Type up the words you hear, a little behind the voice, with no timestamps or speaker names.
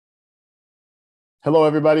Hello,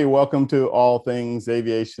 everybody. Welcome to All Things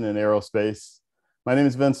Aviation and Aerospace. My name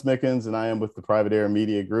is Vince Mickens, and I am with the Private Air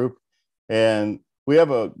Media Group. And we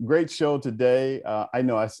have a great show today. I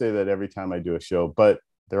know I say that every time I do a show, but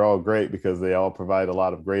they're all great because they all provide a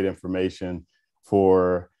lot of great information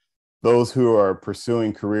for those who are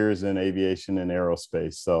pursuing careers in aviation and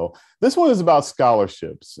aerospace. So this one is about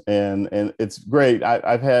scholarships, and it's great.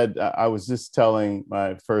 I was just telling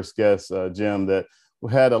my first guest, Jim, that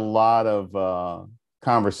we had a lot of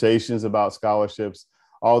conversations about scholarships.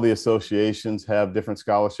 All the associations have different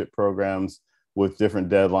scholarship programs with different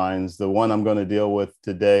deadlines. The one I'm going to deal with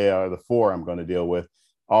today, or the four I'm going to deal with,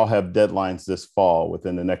 all have deadlines this fall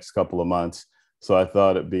within the next couple of months. So I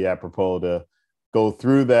thought it'd be apropos to go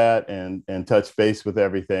through that and touch base with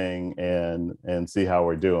everything and see how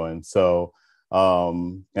we're doing. So,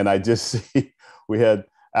 and I just see we had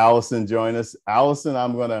Allison join us. Allison,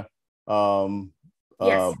 I'm going to,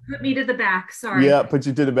 yes, put me to the back. Sorry. yeah, put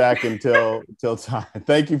you to the back until time.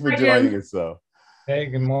 Thank you for joining us, though. Hey,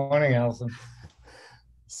 good morning, Allison.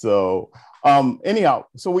 So, anyhow,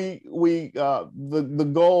 so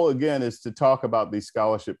the goal again is to talk about these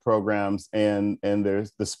scholarship programs and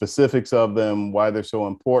there's the specifics of them, why they're so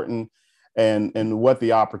important, and what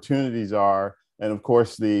the opportunities are, and of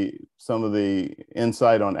course some of the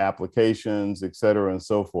insight on applications, et cetera, and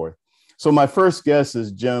so forth. So my first guest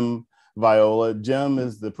is Jim Viola. Jim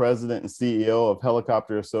is the president and CEO of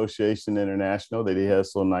Helicopter Association International that he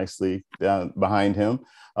has so nicely behind him,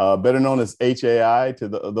 better known as HAI to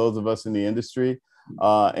those of us in the industry.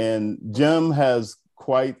 And Jim has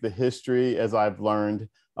quite the history, as I've learned,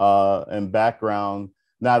 and background,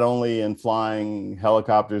 not only in flying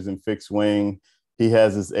helicopters and fixed wing. He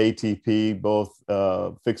has his ATP, both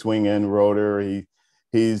fixed wing and rotor.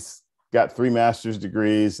 He's got 3 master's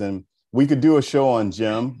degrees, and we could do a show on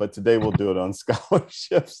Jim, but today we'll do it on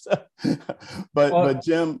scholarships. But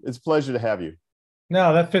Jim, it's a pleasure to have you.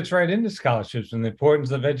 No, that fits right into scholarships and the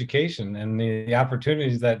importance of education and the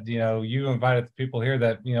opportunities that, you invited the people here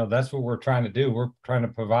that, that's what we're trying to do. We're trying to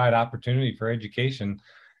provide opportunity for education,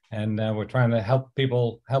 and we're trying to help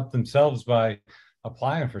people help themselves by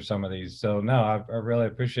applying for some of these. So no, I really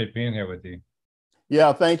appreciate being here with you.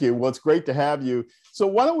 Yeah, thank you. Well, it's great to have you. So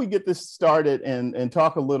why don't we get this started and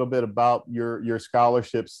talk a little bit about your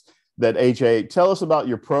scholarships that HA. Tell us about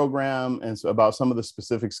your program and about some of the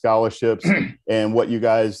specific scholarships and what you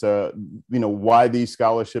guys, why these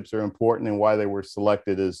scholarships are important and why they were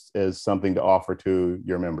selected as something to offer to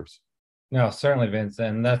your members. No, certainly, Vince.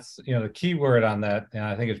 And that's, the key word on that, and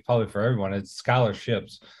I think it's probably for everyone, it's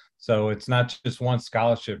scholarships. So it's not just one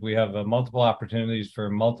scholarship. We have multiple opportunities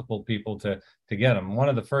for multiple people to get them. One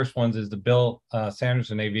of the first ones is the Bill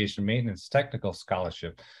Sanderson Aviation Maintenance Technical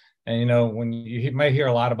Scholarship. And, when you might hear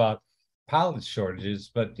a lot about pilot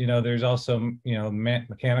shortages, but, there's also,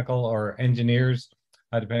 mechanical or engineers,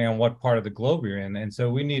 depending on what part of the globe you're in. And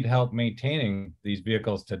so we need help maintaining these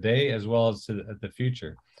vehicles today as well as to the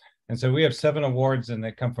future. And so we have 7 awards, and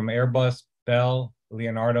they come from Airbus, Bell,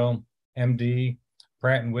 Leonardo, MD,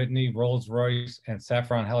 Pratt & Whitney, Rolls-Royce, and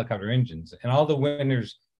Safran helicopter engines. And all the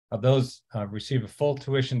winners of those receive a full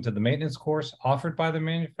tuition to the maintenance course offered by the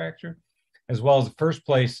manufacturer, as well as the first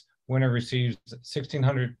place winner receives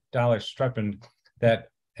 $1,600 stipend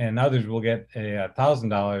and others will get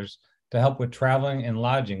 $1,000 to help with traveling and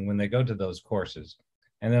lodging when they go to those courses.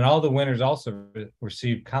 And then all the winners also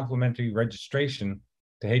receive complimentary registration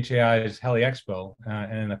to HAI's Heli Expo.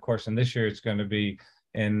 And of course, in this year, it's going to be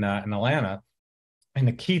in Atlanta. And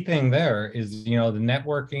the key thing there is, the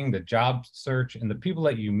networking, the job search, and the people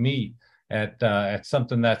that you meet at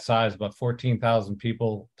something that size, about 14,000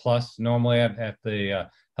 people plus normally at the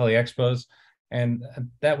Heli Expos. And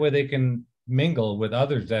that way they can mingle with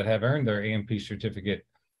others that have earned their AMP certificate.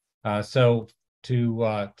 So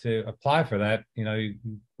to apply for that,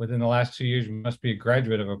 within the last 2 years, you must be a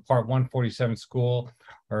graduate of a Part 147 school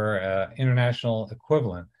or international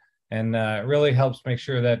equivalent. And it really helps make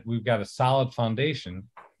sure that we've got a solid foundation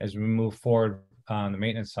as we move forward on the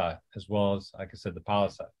maintenance side, as well as, like I said, the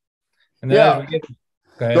pilot side. And then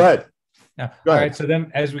go ahead. Yeah. All right. So then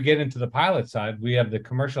as we get into the pilot side, we have the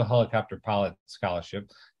Commercial Helicopter Pilot Scholarship,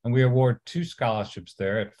 and we award 2 scholarships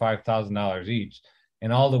there at $5,000 each.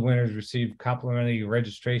 And all the winners receive complimentary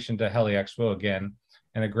registration to Heli Expo again,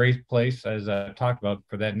 and a great place, as I talked about,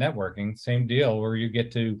 for that networking. Same deal where you get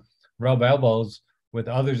to rub elbows with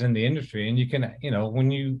others in the industry, and you can, when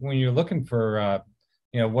you're looking for,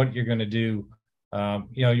 what you're going to do,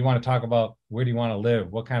 you want to talk about where do you want to live,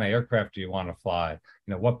 what kind of aircraft do you want to fly,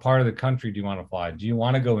 what part of the country do you want to fly, do you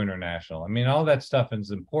want to go international? I mean, all that stuff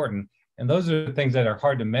is important, and those are the things that are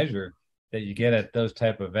hard to measure that you get at those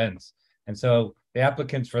type of events. And so the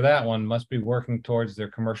applicants for that one must be working towards their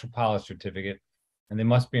commercial pilot certificate, and they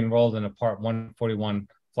must be enrolled in a Part 141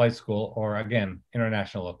 flight school, or again,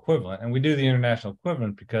 international equivalent. And we do the international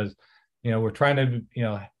equivalent because, we're trying to,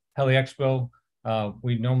 Heli Expo,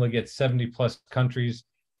 we normally get 70 plus countries,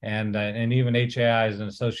 and even HAI as an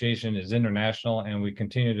association is international, and we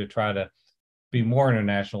continue to try to be more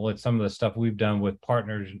international with some of the stuff we've done with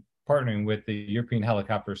partnering with the European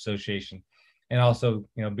Helicopter Association, and also,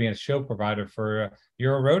 being a show provider for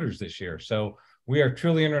Euro Rotors this year. So we are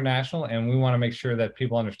truly international, and we want to make sure that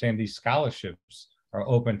people understand these scholarships are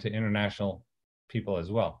open to international people as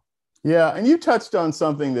well. Yeah, and you touched on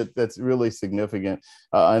something that's really significant,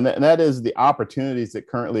 and that is the opportunities that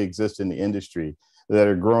currently exist in the industry that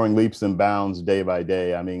are growing leaps and bounds day by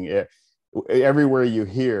day. I mean, everywhere you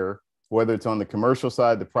hear, whether it's on the commercial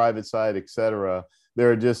side, the private side, et cetera, there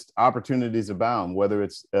are just opportunities abound, whether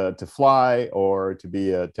it's to fly or to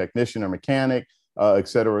be a technician or mechanic, et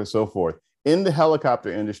cetera, and so forth. In the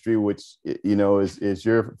helicopter industry, which, is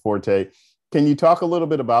your forte, can you talk a little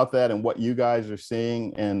bit about that and what you guys are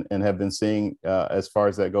seeing and have been seeing as far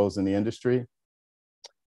as that goes in the industry?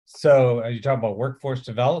 So are you talking about workforce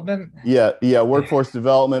development? Yeah, workforce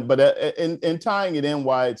development, but in tying it in,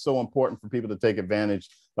 why it's so important for people to take advantage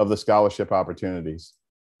of the scholarship opportunities.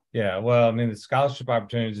 Yeah, well, I mean, the scholarship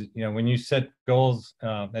opportunities, when you set goals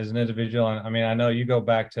as an individual, I mean, I know you go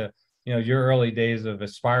back to, your early days of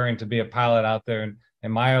aspiring to be a pilot out there,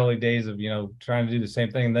 and my early days of, trying to do the same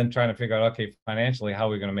thing, and then trying to figure out, okay, financially, how are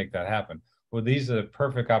we going to make that happen? Well, these are the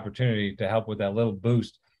perfect opportunity to help with that little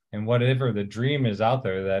boost and whatever the dream is out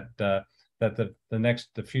there that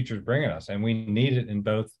the future is bringing us. And we need it in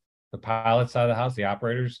both the pilot side of the house, the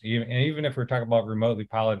operators, even if we're talking about remotely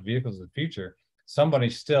piloted vehicles of the future,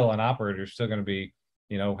 somebody's still, an operator is still going to be,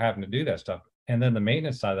 having to do that stuff. And then the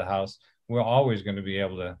maintenance side of the house, we're always going to be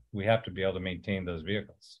able to, we have to be able to maintain those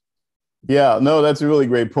vehicles. Yeah, no, that's a really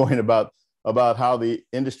great point about how the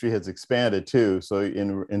industry has expanded too. So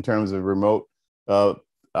in terms of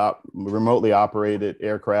remotely operated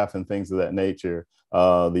aircraft and things of that nature, the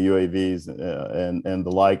UAVs and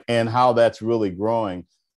the like, and how that's really growing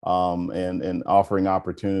and offering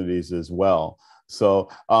opportunities as well. So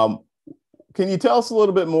can you tell us a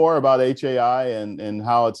little bit more about HAI and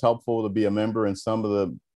how it's helpful to be a member and some of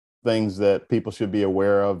the things that people should be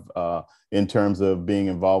aware of in terms of being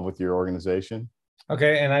involved with your organization?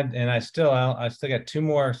 Okay, and I still got two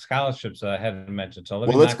more scholarships that I hadn't mentioned. So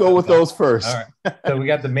let's go with those first. All right. So we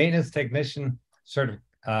got the maintenance technician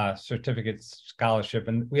certificate scholarship,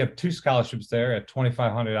 and we have two scholarships there at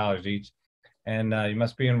 $2,500 each. And you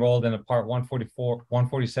must be enrolled in a Part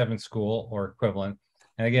 147 school or equivalent.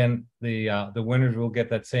 And again, the winners will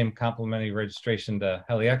get that same complimentary registration to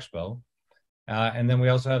Heli Expo. And then we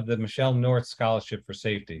also have the Michelle North Scholarship for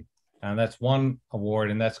Safety. And that's one award,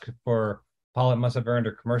 and that's for pilot must have earned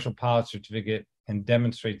a commercial pilot certificate and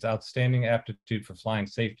demonstrates outstanding aptitude for flying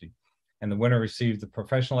safety. And the winner received the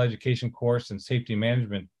professional education course in safety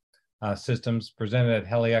management systems presented at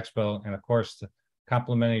Heli Expo, and of course, the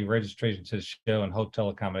complimentary registration to the show and hotel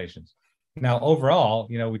accommodations. Now, overall,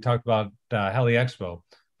 we talked about Heli Expo,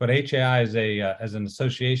 but HAI as an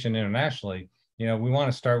association internationally, we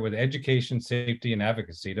want to start with education, safety, and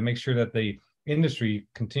advocacy to make sure that the industry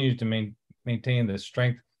continues to maintain the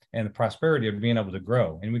strength and the prosperity of being able to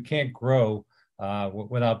grow. And we can't grow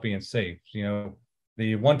without being safe.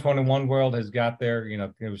 The 121 world has got there.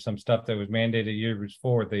 There was some stuff that was mandated years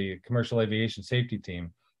before the commercial aviation safety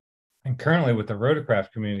team. And currently what the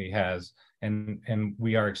rotorcraft community has, and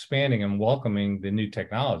we are expanding and welcoming the new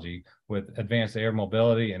technology with advanced air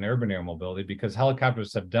mobility and urban air mobility, because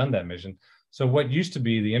helicopters have done that mission. So what used to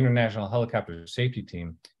be the International Helicopter Safety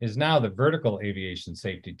Team is now the Vertical Aviation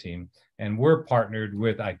Safety Team. And we're partnered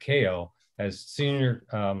with ICAO as senior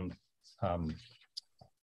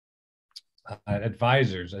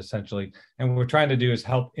advisors, essentially. And what we're trying to do is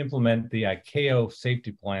help implement the ICAO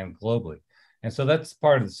safety plan globally. And so that's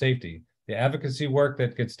part of the safety. The advocacy work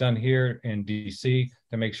that gets done here in DC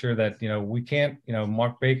to make sure that, we can't,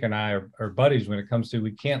 Mark Baker and I are buddies when it comes to,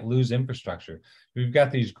 we can't lose infrastructure. We've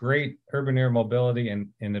got these great urban air mobility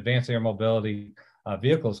and advanced air mobility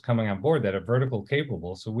vehicles coming on board that are vertical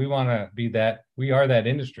capable. So we want to be that, we are that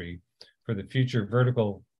industry for the future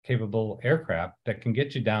vertical capable aircraft that can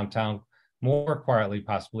get you downtown more quietly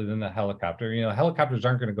possibly than the helicopter. Helicopters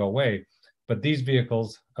aren't going to go away, but these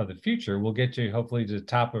vehicles of the future will get you hopefully to the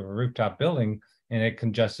top of a rooftop building in a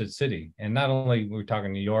congested city. And not only we're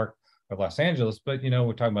talking New York or Los Angeles, but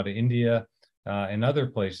we're talking about India and other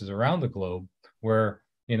places around the globe where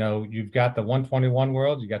you've got the 121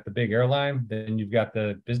 world, you got the big airline, then you've got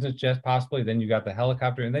the business jet possibly, then you got the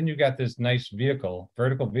helicopter, and then you've got this nice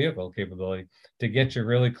vertical vehicle capability to get you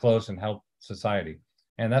really close and help society.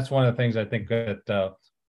 And that's one of the things I think that,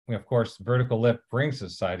 of course, vertical lift brings to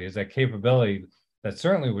society is that capability that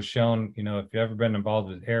certainly was shown, if you've ever been involved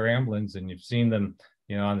with air ambulance and you've seen them,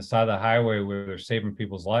 on the side of the highway where they're saving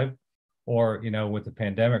people's life, or, with the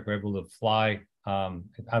pandemic, we're able to fly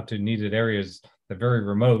out to needed areas that are very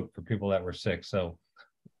remote for people that were sick. So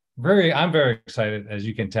I'm very excited, as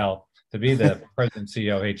you can tell, to be the president and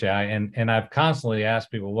CEO of HAI. And I've constantly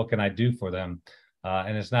asked people, what can I do for them?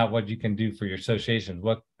 And it's not what you can do for your association.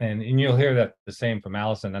 And you'll hear that the same from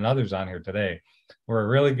Allison and others on here today. We're a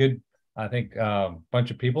really good, I think,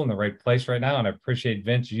 bunch of people in the right place right now. And I appreciate,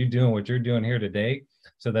 Vince, you doing what you're doing here today.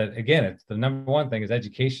 So that, again, it's the number one thing is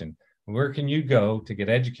education. Where can you go to get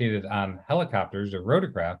educated on helicopters or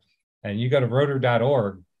rotorcraft? And you go to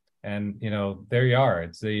rotor.org and, there you are.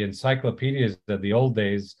 It's the encyclopedias of the old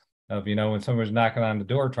days of, when someone was knocking on the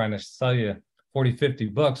door trying to sell you 40, 50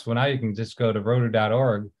 books. Well, now you can just go to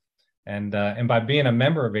rotor.org. And by being a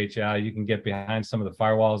member of HAI, you can get behind some of the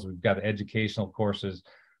firewalls. We've got educational courses.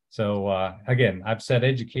 So again, I've said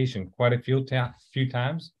education quite a few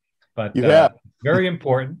times, but very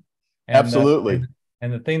important. And, absolutely.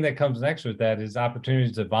 And the thing that comes next with that is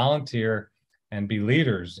opportunities to volunteer and be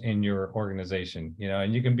leaders in your organization,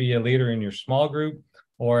 and you can be a leader in your small group,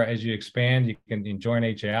 or as you expand, you can join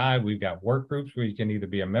HAI. We've got work groups where you can either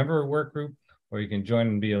be a member of a work group or you can join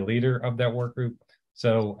and be a leader of that work group.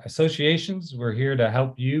 So associations, we're here to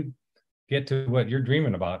help you get to what you're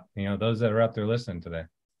dreaming about, those that are out there listening today.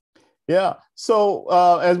 Yeah.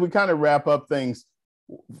 So as we kind of wrap up things,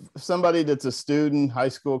 somebody that's a student, high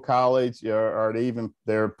school, college, or even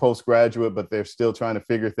they're postgraduate, but they're still trying to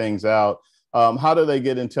figure things out. How do they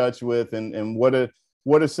get in touch with, and what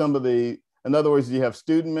are some of the, in other words, do you have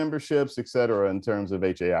student memberships, et cetera, in terms of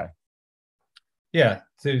HAI? Yeah.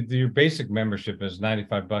 So your basic membership is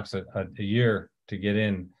 $95 a year to get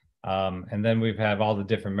in. And then we have all the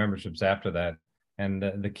different memberships after that. And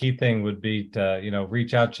the key thing would be to,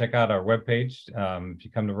 reach out, check out our webpage. If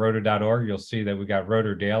you come to rotor.org, you'll see that we got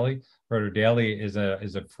Rotor Daily. Rotor Daily is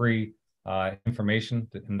a free information,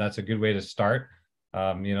 and that's a good way to start.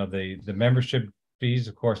 The membership fees,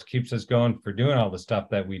 of course, keeps us going for doing all the stuff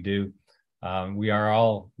that we do. We are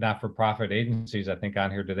all not-for-profit agencies, I think,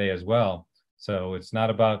 on here today as well. So it's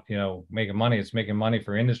not about, making money. It's making money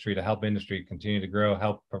for industry to help industry continue to grow,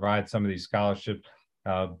 help provide some of these scholarships,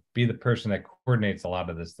 be the person that coordinates a lot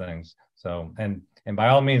of these things. So, and by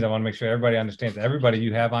all means, I want to make sure everybody understands, everybody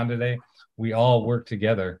you have on today, we all work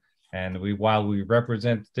together. And while we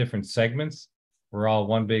represent different segments, we're all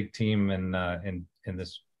one big team in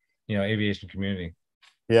this, aviation community.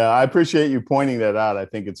 Yeah, I appreciate you pointing that out. I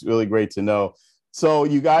think it's really great to know. So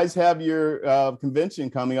you guys have your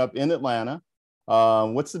convention coming up in Atlanta.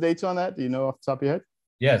 What's the dates on that? Do you know off the top of your head?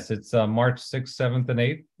 Yes, it's March 6th, 7th, and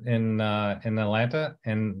 8th in Atlanta.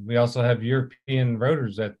 And we also have European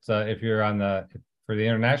rotors that if you're for the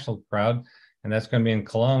international crowd, and that's going to be in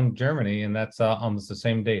Cologne, Germany. And that's almost the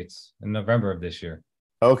same dates in November of this year.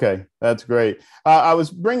 Okay, that's great. I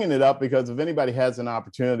was bringing it up because if anybody has an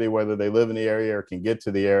opportunity, whether they live in the area or can get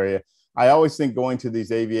to the area, I always think going to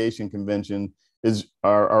these aviation conventions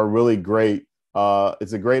are really great.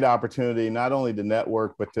 It's a great opportunity not only to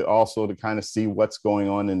network, but to also to kind of see what's going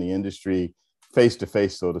on in the industry face to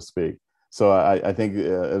face, so to speak. So I think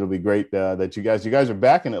it'll be great that you guys are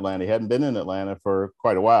back in Atlanta. You hadn't been in Atlanta for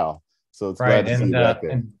quite a while, so it's glad to see you back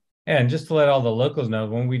there. And just to let all the locals know,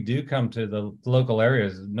 when we do come to the local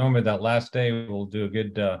areas, normally that last day we'll do a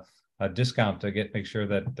good discount to make sure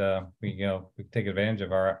that we take advantage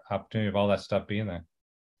of our opportunity of all that stuff being there.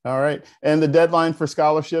 All right, and the deadline for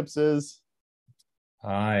scholarships is?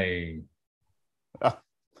 I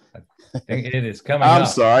think it is coming up. I'm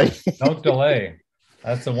sorry. Don't delay.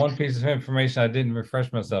 That's the one piece of information I didn't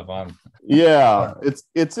refresh myself on. Yeah,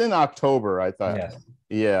 it's in October, I thought. Yes.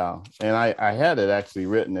 Yeah, and I had it actually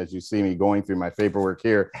written as you see me going through my paperwork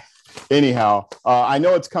here. Anyhow, I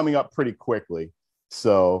know it's coming up pretty quickly.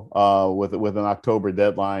 So with an October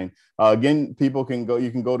deadline, again, people can go.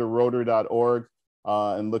 You can go to rotor.org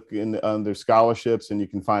and look under scholarships, and you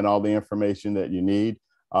can find all the information that you need.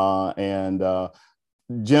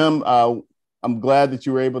 Jim, I'm glad that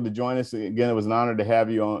you were able to join us again. It was an honor to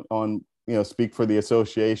have you on speak for the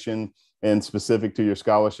association and specific to your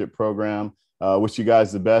scholarship program. Wish you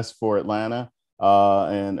guys the best for Atlanta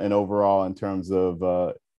and overall in terms of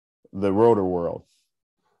the rotor world.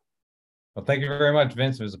 Well, thank you very much,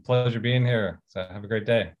 Vince. It was a pleasure being here. So have a great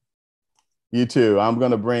day. You too. I'm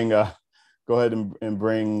going to go ahead and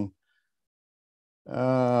bring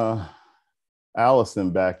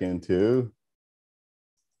Allison back into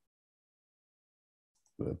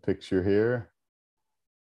the picture here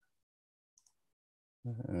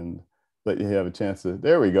and let you have a chance to,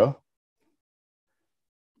 there we go.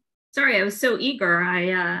 Sorry, I was so eager.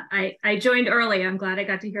 I joined early. I'm glad I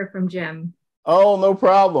got to hear from Jim. Oh, no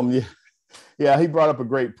problem. Yeah. Yeah, he brought up a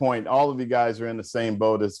great point. All of you guys are in the same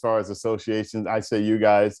boat as far as associations. I say you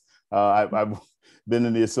guys. I've been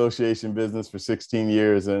in the association business for 16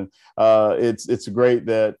 years, and it's great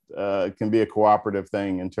that it can be a cooperative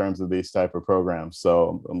thing in terms of these type of programs.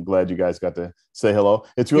 So I'm glad you guys got to say hello.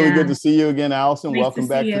 It's really good to see you again, Allison. Nice Welcome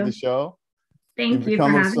back to the show. Thank you for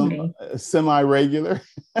having me. Semi-regular.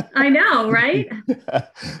 I know, right?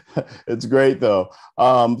 It's great, though.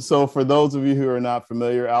 So for those of you who are not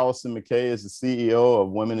familiar, Allison McKay is the CEO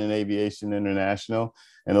of Women in Aviation International.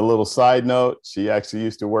 And a little side note, she actually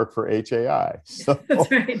used to work for HAI. So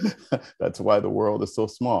that's right. That's why the world is so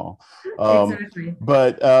small. Exactly.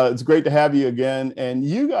 But it's great to have you again. And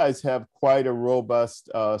you guys have quite a robust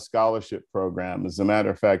scholarship program. As a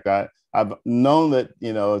matter of fact, I've known that,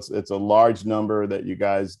 you know, it's a large number that you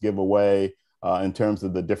guys give away in terms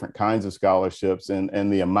of the different kinds of scholarships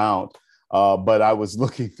and the amount. But I was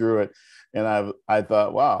looking through it and I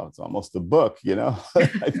thought, wow, it's almost a book, you know.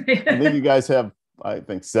 I think you guys have, I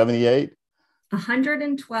think, 78.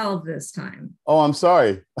 112 this time. Oh, I'm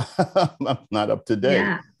sorry. I'm not up to date.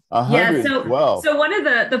 Yeah. 112. So one of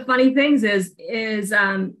the funny things is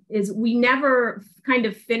we never kind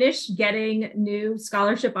of finish getting new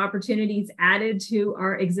scholarship opportunities added to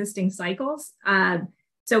our existing cycles.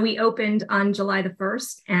 So we opened on July the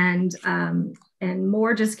 1st, and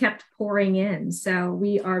more just kept pouring in. So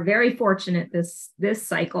we are very fortunate this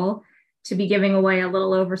cycle to be giving away a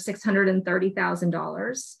little over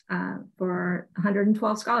 $630,000 for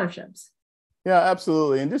 112 scholarships. Yeah,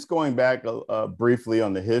 absolutely. And just going back briefly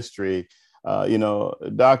on the history, you know,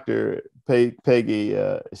 Dr. Peggy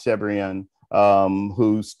Chebrian,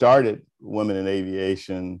 who started Women in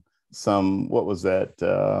Aviation what was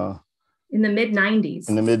that? In the mid-90s.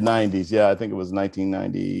 In the mid-90s, yeah, I think it was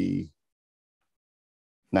 1990.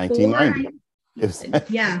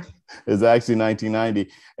 Yeah. It's actually 1990.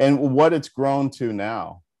 And what it's grown to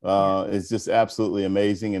now is just absolutely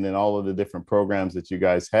amazing. And then all of the different programs that you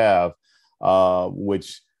guys have,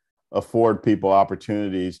 which afford people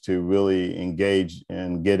opportunities to really engage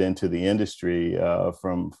and get into the industry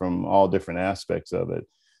from all different aspects of it.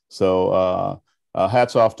 So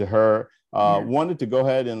hats off to her. Wanted to go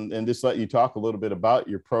ahead and just let you talk a little bit about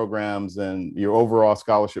your programs and your overall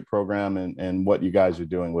scholarship program and what you guys are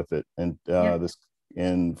doing with it and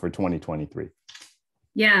for 2023.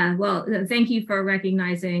 Yeah, well, thank you for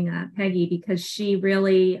recognizing Peggy, because she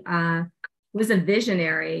really was a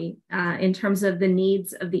visionary in terms of the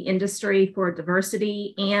needs of the industry for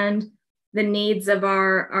diversity and the needs of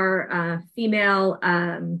our female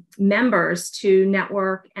members to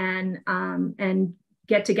network and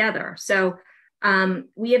get together. So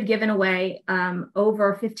we have given away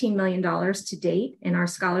over $15 million to date in our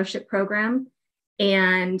scholarship program.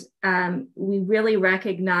 And we really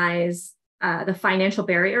recognize the financial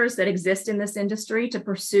barriers that exist in this industry to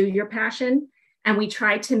pursue your passion. And we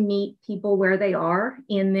try to meet people where they are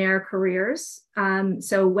in their careers.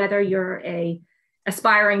 So whether you're a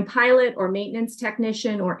aspiring pilot or maintenance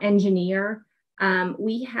technician or engineer,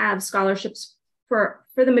 we have scholarships for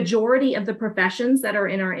the majority of the professions that are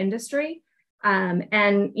in our industry.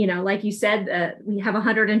 And, you know, like you said, we have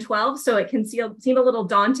 112, so it can seem a little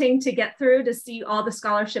daunting to get through to see all the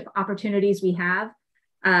scholarship opportunities we have.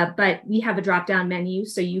 But we have a drop-down menu,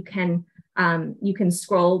 so you can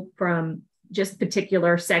scroll from just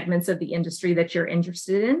particular segments of the industry that you're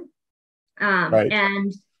interested in. Right.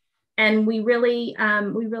 And we really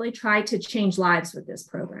try to change lives with this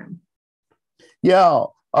program. Yeah.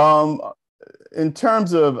 In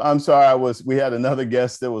terms of, I'm sorry, we had another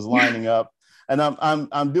guest that was lining up, and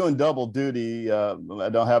I'm doing double duty. I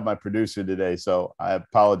don't have my producer today, so I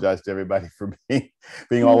apologize to everybody for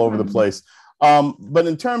being all over the place. But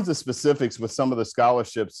in terms of specifics with some of the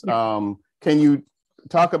scholarships, can you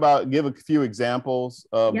give a few examples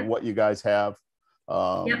of what you guys have,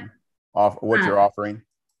 what you're offering?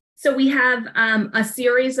 So we have a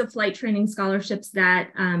series of flight training scholarships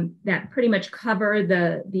that pretty much cover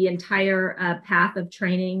the entire path of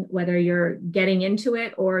training, whether you're getting into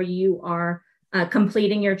it or you are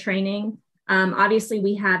completing your training. Obviously,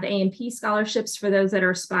 we have A&P scholarships for those that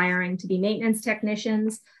are aspiring to be maintenance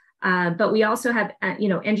technicians, but we also have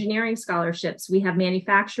engineering scholarships. We have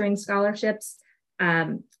manufacturing scholarships,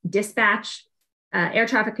 dispatch air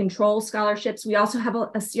traffic control scholarships. We also have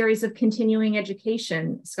a series of continuing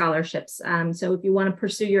education scholarships. So if you want to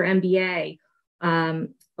pursue your MBA,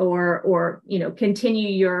 or continue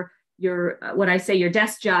your what I say, your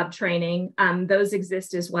desk job training, those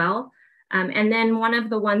exist as well. And then one of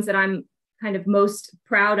the ones that I'm kind of most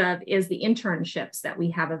proud of is the internships that we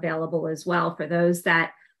have available as well for those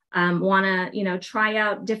that want to, try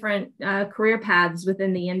out different career paths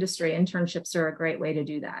within the industry. Internships are a great way to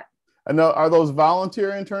do that. And are those volunteer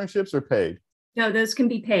internships or paid? No, those can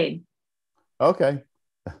be paid. Okay.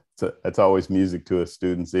 So that's always music to a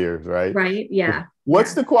student's ears, right? Right. Yeah.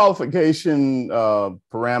 What's the qualification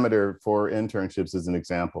parameter for internships as an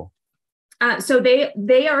example? So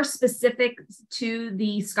they are specific to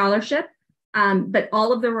the scholarship, but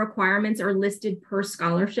all of the requirements are listed per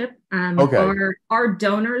scholarship. Okay. Our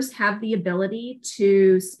donors have the ability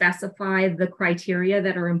to specify the criteria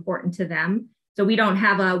that are important to them. So we don't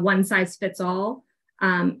have a one size fits all.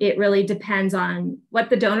 It really depends on what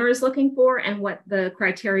the donor is looking for and what the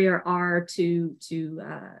criteria are to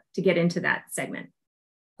get into that segment.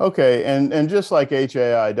 Okay, and just like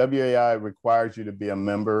HAI, WAI requires you to be a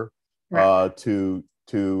member to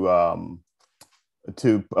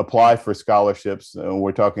apply for scholarships.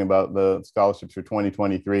 We're talking about the scholarships for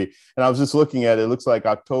 2023. And I was just looking at it. It looks like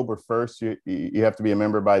October 1st, you have to be a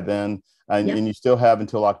member by then, and you still have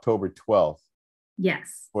until October 12th.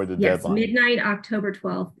 Yes. For the deadline. Midnight, October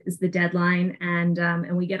 12th is the deadline.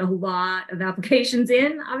 And we get a lot of applications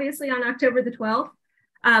in, obviously, on October the 12th.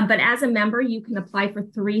 But as a member, you can apply for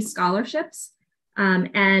 3 scholarships.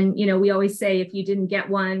 And, we always say, if you didn't get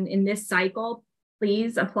one in this cycle,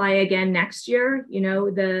 please apply again next year.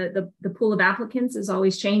 The pool of applicants is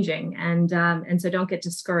always changing. And so don't get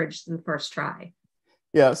discouraged in the first try.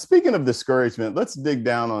 Yeah. Speaking of discouragement, let's dig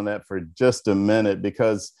down on that for just a minute,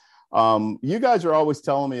 because you guys are always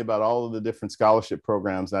telling me about all of the different scholarship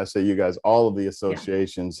programs. And I say you guys, all of the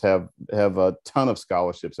associations have a ton of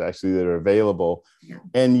scholarships actually that are available. Yeah.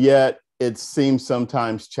 And yet it seems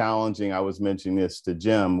sometimes challenging. I was mentioning this to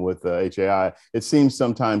Jim with HAI. It seems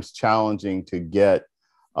sometimes challenging to get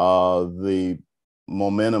the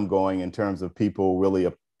momentum going in terms of people really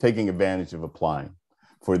taking advantage of applying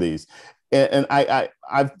for these. And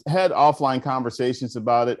I've had offline conversations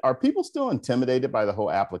about it. Are people still intimidated by the whole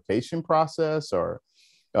application process, or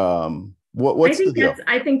what's the deal?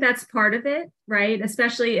 I think that's part of it, right?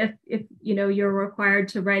 Especially if you're required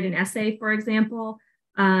to write an essay, for example.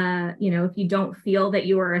 If you don't feel that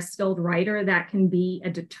you are a skilled writer, that can be a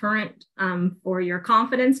deterrent for your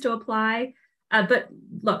confidence to apply. But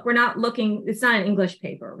look, we're not looking, it's not an English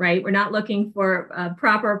paper, right? We're not looking for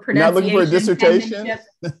proper pronunciation. Not looking for a dissertation?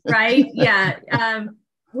 Right? Yeah.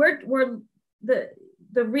 We're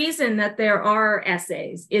the reason that there are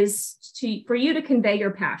essays is for you to convey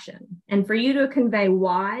your passion and for you to convey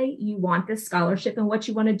why you want this scholarship and what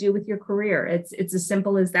you want to do with your career. It's as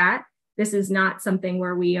simple as that. This is not something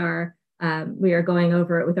where we are going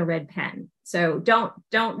over it with a red pen. So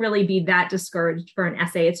don't really be that discouraged for an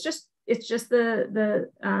essay. It's just the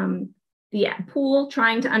pool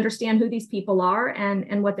trying to understand who these people are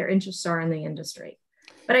and what their interests are in the industry.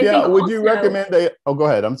 But I think would you recommend go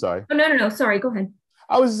ahead. I'm sorry. Oh, no. Sorry. Go ahead.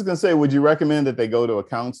 I was just going to say, would you recommend that they go to a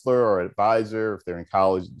counselor or advisor? If they're in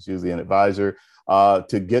college, it's usually an advisor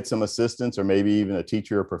to get some assistance, or maybe even a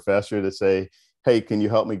teacher or professor to say, hey, can you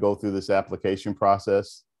help me go through this application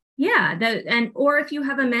process? Yeah. Or if you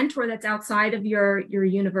have a mentor that's outside of your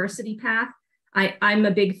university path, I'm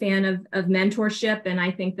a big fan of mentorship. And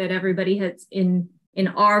I think that everybody has in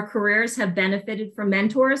our careers have benefited from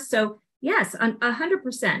mentors. So yes,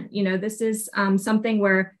 100%, this is something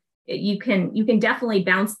where you can definitely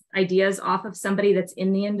bounce ideas off of somebody that's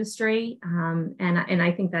in the industry. And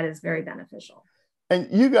I think that is very beneficial. And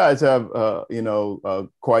you guys have,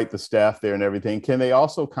 quite the staff there and everything. Can they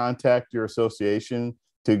also contact your association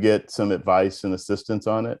to get some advice and assistance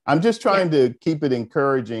on it? I'm just trying to keep it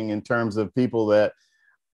encouraging in terms of people that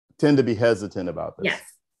tend to be hesitant about this.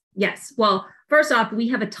 Yes. Well, first off, we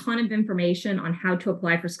have a ton of information on how to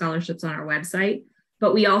apply for scholarships on our website,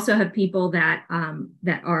 but we also have people that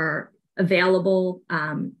are available,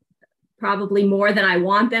 probably more than I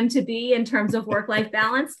want them to be in terms of work-life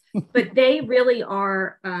balance, but they really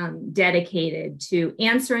are dedicated to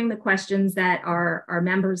answering the questions that our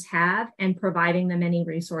members have and providing them any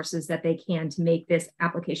resources that they can to make this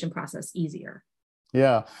application process easier.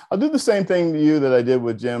 Yeah, I'll do the same thing to you that I did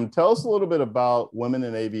with Jim. Tell us a little bit about Women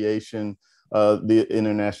in Aviation, the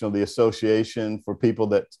International, the association, for people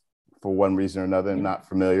that, for one reason or another, not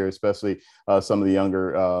familiar, especially some of the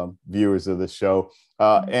younger viewers of the show,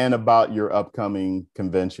 and about your upcoming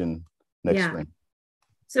convention next spring.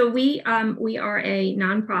 So we are a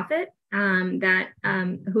nonprofit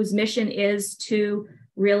whose mission is to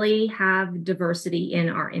really have diversity in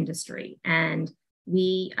our industry. And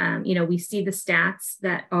we see the stats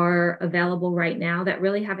that are available right now that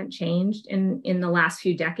really haven't changed in the last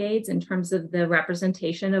few decades in terms of the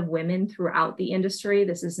representation of women throughout the industry.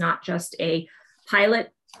 This is not just a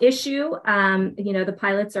pilot issue. The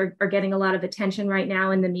pilots are getting a lot of attention right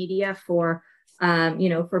now in the media for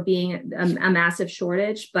being a massive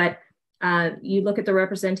shortage. But you look at the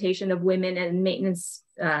representation of women in maintenance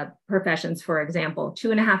professions, for example,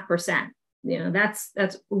 2.5%.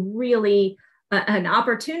 That's really an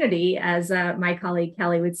opportunity, as my colleague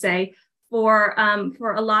Kelly would say, for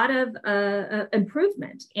a lot of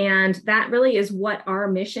improvement. And that really is what our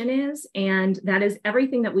mission is. And that is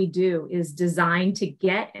everything that we do is designed to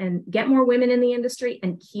get more women in the industry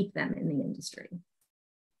and keep them in the industry.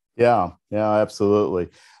 Yeah, absolutely.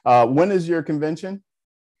 When is your convention?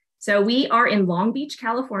 So we are in Long Beach,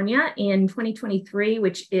 California in 2023,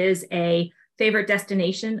 which is a favorite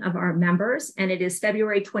destination of our members. And it is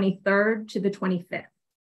February 23rd to the 25th.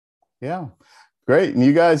 Yeah, great. And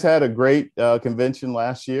you guys had a great convention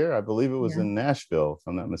last year. I believe it was in Nashville, if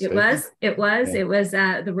I'm not mistaken. It was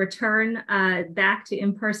the return back to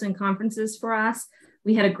in-person conferences for us.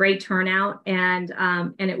 We had a great turnout, and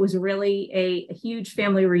it was really a huge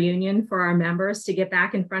family reunion for our members to get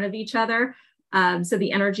back in front of each other. So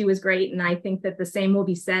the energy was great, and I think that the same will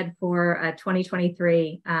be said for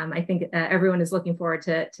 2023. I think everyone is looking forward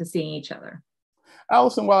to seeing each other.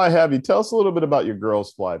 Allison, while I have you, tell us a little bit about your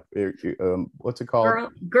girls' fly. What's it called?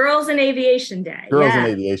 Girls in Aviation Day. Girls in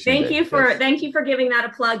Aviation Day. Thank you for giving that a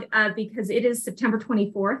plug because it is September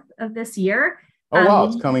 24th of this year. Oh, wow,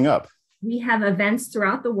 it's coming up. We have events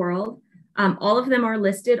throughout the world. All of them are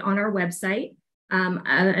listed on our website.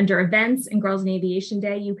 Under events and Girls in Aviation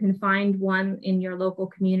Day, you can find one in your local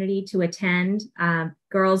community to attend.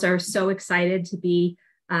 Girls are so excited to be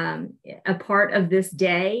a part of this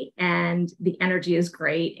day, and the energy is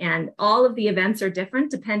great. And all of the events are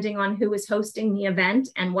different depending on who is hosting the event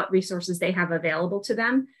and what resources they have available to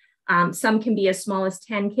them. Some can be as small as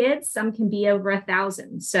 10 kids, some can be over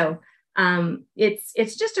 1,000. So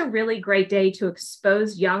it's just a really great day to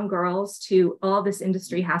expose young girls to all this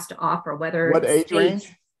industry has to offer. What age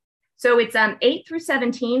range? So it's 8 through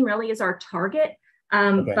 17 really is our target.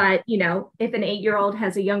 Okay. But if an 8-year-old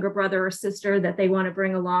has a younger brother or sister that they want to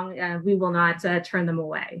bring along, we will not turn them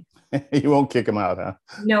away. You won't kick them out, huh?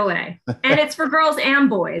 No way. And it's for girls and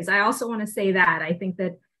boys. I also want to say that I think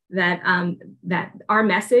that our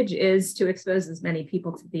message is to expose as many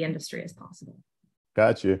people to the industry as possible.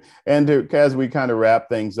 Got you. And as we kind of wrap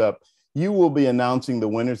things up, you will be announcing the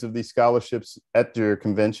winners of these scholarships at your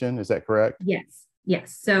convention. Is that correct? Yes.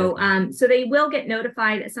 So, so they will get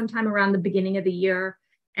notified at sometime around the beginning of the year.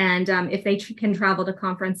 And if they can travel to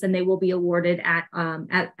conference, then they will be awarded at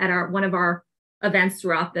one of our events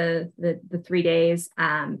throughout the 3 days.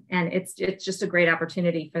 And it's just a great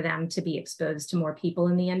opportunity for them to be exposed to more people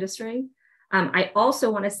in the industry. I also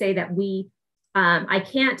want to say that I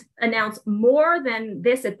can't announce more than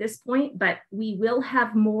this at this point, but we will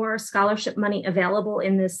have more scholarship money available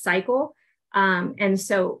in this cycle. And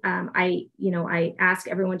so I ask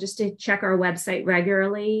everyone just to check our website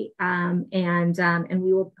regularly, and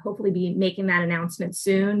we will hopefully be making that announcement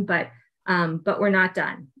soon. But we're not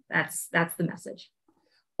done. That's the message.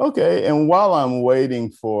 Okay, and while I'm waiting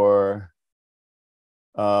for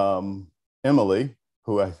Emily,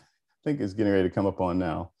 who I think is getting ready to come up on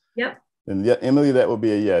now. Yep. And Emily, that will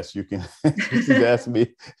be a yes. You can. She's asking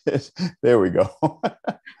me. There we go.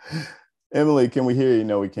 Emily, can we hear you?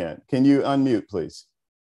 No, we can't. Can you unmute, please?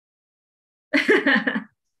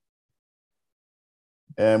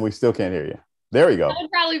 And we still can't hear you. There we go. That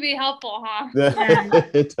would probably be helpful, huh?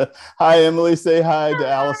 Hi, Emily. Say hi to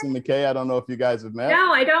Allison, McKay. I don't know if you guys have met.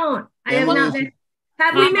 No, I don't. I have not met.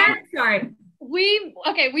 Have we met? Sorry. We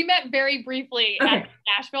met very briefly at the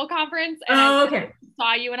Nashville conference. And I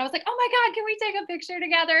saw you and I was like, oh my God, can we take a picture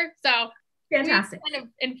together? So fantastic. We kind of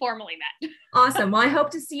informally met. Awesome. Well, I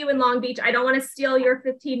hope to see you in Long Beach. I don't want to steal your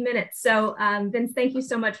 15 minutes. So Vince, thank you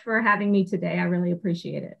so much for having me today. I really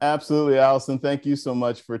appreciate it. Absolutely, Allison. Thank you so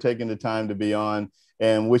much for taking the time to be on,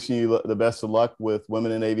 and wishing you the best of luck with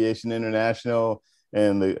Women in Aviation International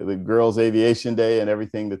and the Girls Aviation Day and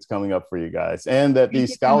everything that's coming up for you guys, and that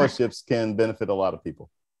these scholarships can benefit a lot of people.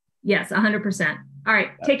 Yes, 100%. All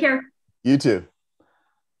right. Take care. You too.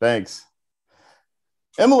 Thanks.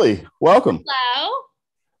 Emily, welcome. Hello.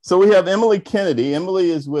 So we have Emily Kennedy. Emily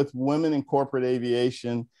is with Women in Corporate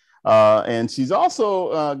Aviation, and she's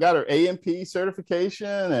also got her AMP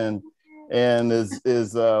certification and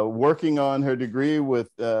is working on her degree with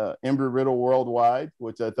Embry-Riddle Worldwide,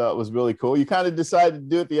 which I thought was really cool. You kind of decided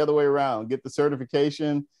to do it the other way around, get the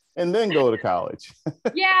certification and then go to college.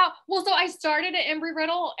 Yeah, well, so I started at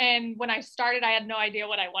Embry-Riddle, and when I started, I had no idea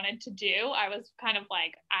what I wanted to do. I was kind of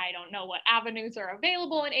like, I don't know what avenues are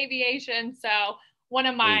available in aviation. So one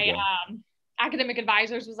of my academic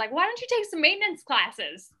advisors was like, why don't you take some maintenance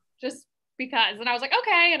classes? Just because. And I was like,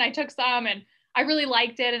 okay. And I took some, and I really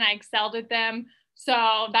liked it, and I excelled at them.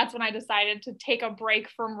 So that's when I decided to take a break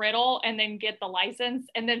from Riddle and then get the license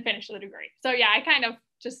and then finish the degree. So yeah, I kind of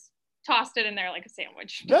just tossed it in there like a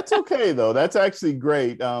sandwich. That's okay though. That's actually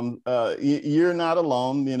great. You're not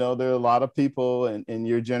alone. You know, there are a lot of people in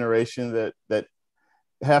your generation that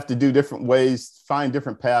have to do different ways, find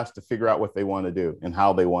different paths to figure out what they want to do and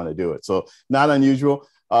how they want to do it. So not unusual.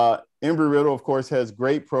 Embry-Riddle, of course, has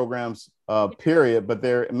great programs, period, but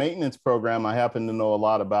their maintenance program I happen to know a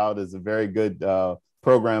lot about is a very good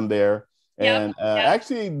program there. And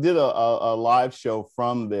actually did a live show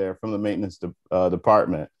from there, from the maintenance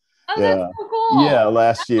department. Oh, yeah. That's so cool. Yeah,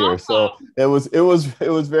 last year. Awesome. So it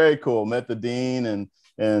was very cool. Met the dean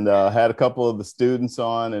and had a couple of the students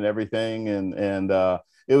on and everything, and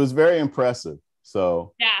it was very impressive.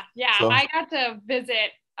 So I got to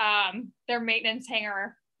visit their maintenance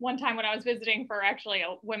hangar one time when I was visiting for actually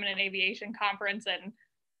a Women in Aviation conference in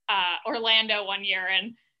Orlando one year,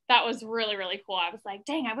 and that was really, really cool. I was like,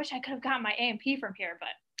 dang, I wish I could have gotten my A&P from here, but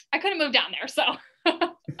I couldn't move down there. So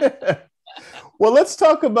well, let's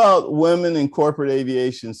talk about Women in Corporate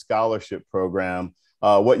Aviation Scholarship Program,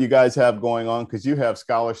 what you guys have going on, because you have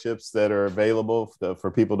scholarships that are available for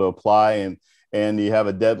people to apply, and you have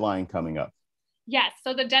a deadline coming up. Yes,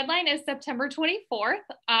 so the deadline is September 24th.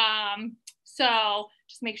 So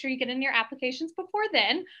just make sure you get in your applications before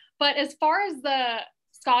then. But as far as the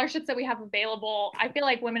scholarships that we have available, I feel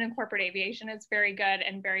like Women in Corporate Aviation is very good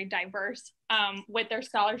and very diverse with their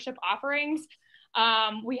scholarship offerings.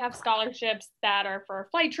 We have scholarships that are for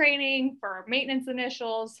flight training, for maintenance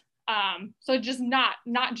initials. So just not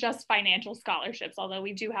just financial scholarships, although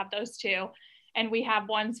we do have those too. And we have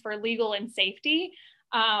ones for legal and safety.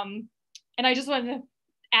 And I just wanted to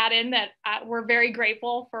add in that we're very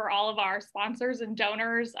grateful for all of our sponsors and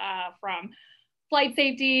donors, from flight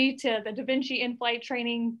safety to the Da Vinci in-flight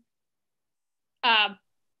training,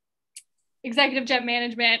 executive jet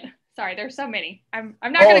management. Sorry, there's so many. I'm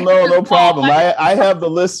not going to. No problem. I have the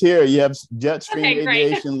list here. You have Jetstream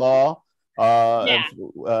Aviation Law,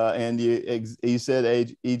 and you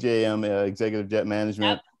said EJM, Executive Jet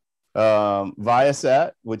Management. Yep.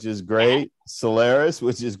 Viasat, which is great. Solaris,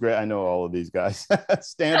 which is great. I know all of these guys.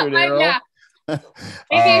 Standard Aero.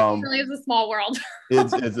 Aviation really is a small world.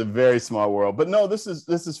 it's a very small world, but no, this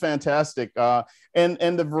is fantastic. And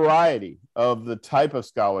the variety of the type of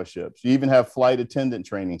scholarships. You even have flight attendant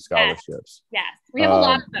training scholarships. Yes. We have a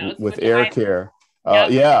lot of those with Air Care.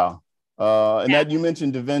 And that you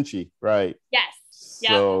mentioned Da Vinci, right? Yes.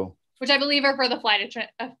 So, which I believe are for the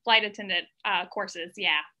flight attendant courses.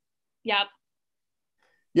 Yeah.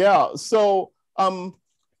 So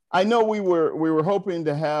I know we were hoping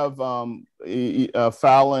to have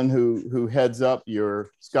Fallon, who heads up your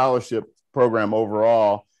scholarship program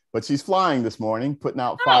overall, but she's flying this morning, putting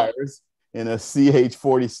out fires in a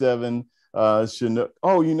CH-47 Chinook.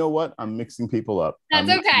 Oh, you know what? I'm mixing people up. That's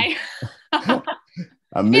okay.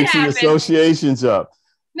 I'm mixing associations up.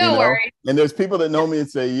 No worries. And there's people that know me and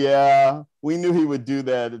say, yeah, we knew he would do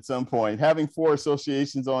that at some point. Having 4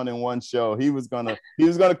 associations on in one show, he was gonna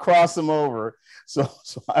cross them over. So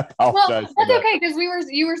I apologize. Well, that's okay, because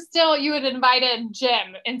you had invited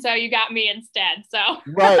Jim, and so you got me instead. So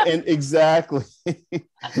right, and exactly.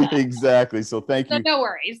 So thank you. No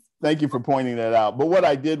worries. Thank you for pointing that out. But what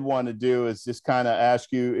I did want to do is just kind of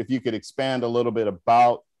ask you if you could expand a little bit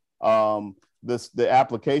about the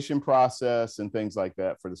application process and things like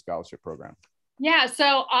that for the scholarship program. Yeah,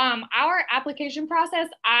 so our application process,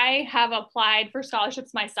 I have applied for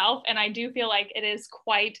scholarships myself, and I do feel like it is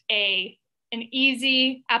quite an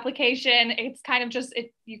easy application. It's kind of just,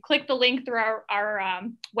 you click the link through our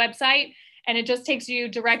website, and it just takes you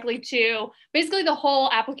directly to basically the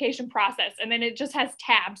whole application process. And then it just has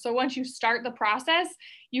tabs. So once you start the process,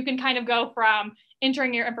 you can kind of go from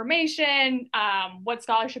entering your information, what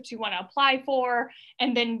scholarships you want to apply for,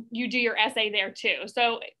 and then you do your essay there too.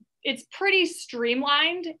 So it's pretty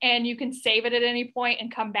streamlined, and you can save it at any point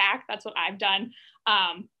and come back. That's what I've done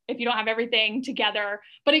if you don't have everything together.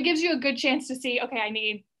 But it gives you a good chance to see, okay, I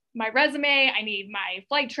need my resume, I need my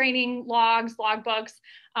flight training logs, logbooks,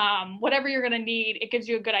 whatever you're going to need. It gives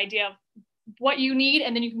you a good idea of what you need,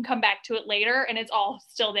 and then you can come back to it later and it's all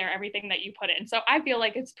still there, everything that you put in. So I feel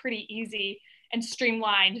like it's pretty easy and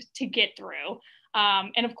streamlined to get through.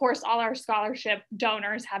 And of course, all our scholarship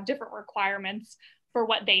donors have different requirements for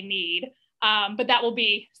what they need, but that will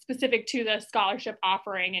be specific to the scholarship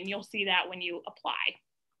offering, and you'll see that when you apply.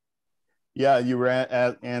 Yeah, you were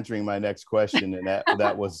answering my next question, and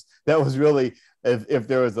that was really if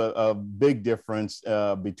there was a big difference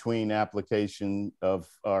between application of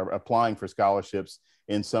or applying for scholarships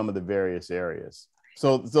in some of the various areas.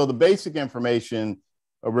 So the basic information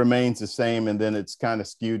remains the same, and then it's kind of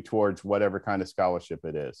skewed towards whatever kind of scholarship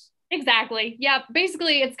it is. Exactly. Yeah.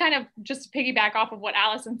 Basically, it's kind of just to piggyback off of what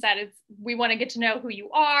Allison said. We want to get to know who you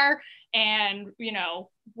are and, you know,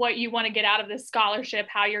 what you want to get out of this scholarship,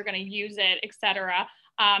 how you're going to use it, et cetera.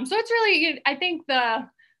 So it's really, I think the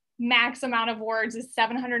max amount of words is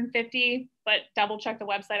 750, but double check the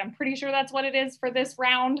website. I'm pretty sure that's what it is for this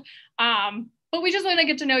round. But we just want to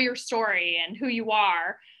get to know your story and who you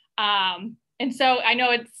are. And so I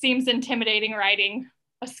know it seems intimidating writing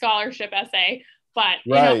a scholarship essay, but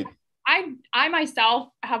you know, I myself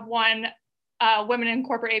have won a Women in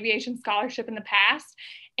Corporate Aviation scholarship in the past.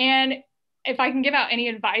 And if I can give out any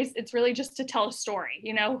advice, it's really just to tell a story,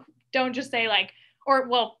 you know, don't just say like, or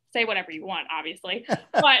well, say whatever you want, obviously,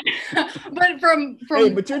 but from hey,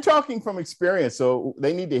 but you're talking from experience, so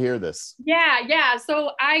they need to hear this. Yeah.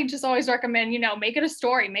 So I just always recommend, you know, make it a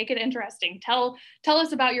story, make it interesting. Tell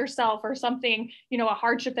us about yourself or something, you know, a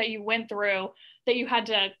hardship that you went through, that you had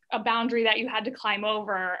to, a boundary that you had to climb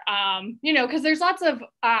over, you know, because there's lots of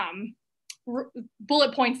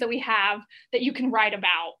bullet points that we have that you can write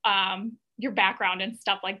about your background and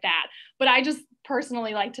stuff like that. But I just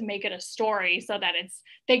personally like to make it a story so that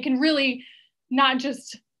they can really not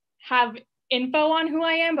just have info on who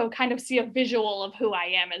I am, but kind of see a visual of who I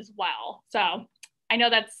am as well. So I know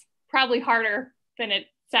that's probably harder than it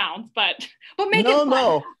sounds, but make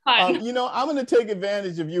it fun. You know, I'm going to take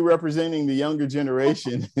advantage of you representing the younger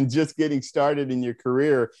generation and just getting started in your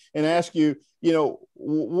career and ask you, you know,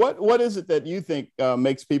 what is it that you think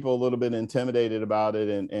makes people a little bit intimidated about it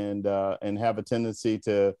and have a tendency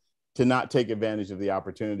to not take advantage of the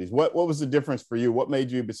opportunities? What was the difference for you? What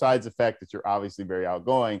made you, besides the fact that you're obviously very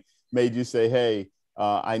outgoing, made you say, hey,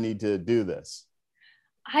 I need to do this?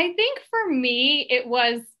 I think for me, it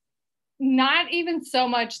was not even so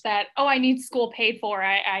much that, oh, I need school paid for.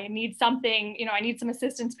 I need something, you know, I need some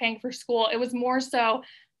assistance paying for school. It was more so,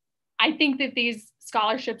 I think that these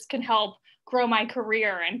scholarships can help grow my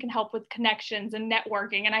career and can help with connections and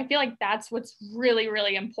networking. And I feel like that's what's really,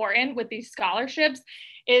 really important with these scholarships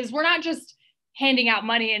is we're not just handing out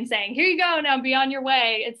money and saying, here you go, now be on your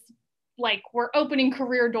way. It's like we're opening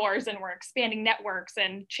career doors and we're expanding networks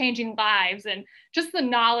and changing lives, and just the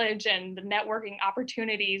knowledge and the networking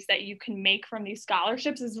opportunities that you can make from these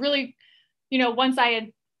scholarships is really, you know, once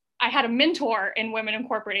I had a mentor in Women in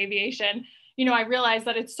Corporate Aviation, you know, I realized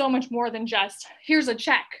that it's so much more than just here's a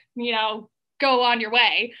check, you know, go on your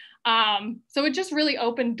way. So it just really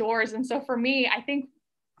opened doors. And so for me, I think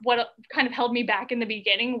what kind of held me back in the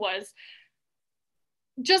beginning was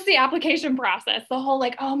just the application process, the whole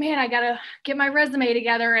like, oh man, I gotta get my resume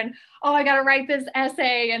together, and oh, I gotta write this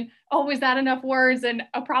essay, and oh, is that enough words? And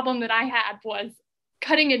a problem that I had was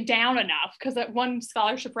cutting it down enough, because at one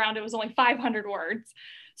scholarship round it was only 500 words.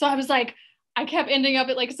 So I was like, I kept ending up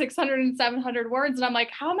at like 600 and 700 words, and I'm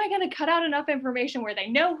like, how am I going to cut out enough information where they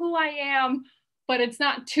know who I am, but it's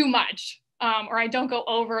not too much, or I don't go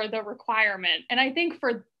over the requirement? And I think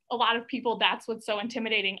for a lot of people, that's what's so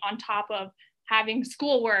intimidating, on top of having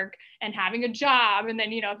schoolwork and having a job. And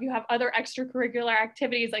then, you know, if you have other extracurricular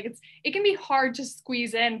activities, like it can be hard to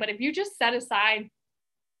squeeze in. But if you just set aside,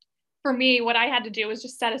 for me, what I had to do was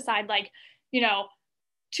just set aside like, you know,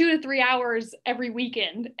 2 to 3 hours every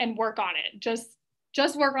weekend and work on it.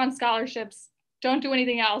 Just work on scholarships. Don't do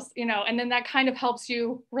anything else, you know, and then that kind of helps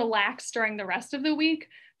you relax during the rest of the week,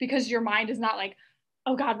 because your mind is not like,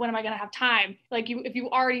 oh God, when am I going to have time? Like if you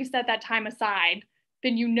already set that time aside,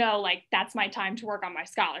 then you know, like, that's my time to work on my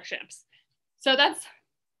scholarships. So that's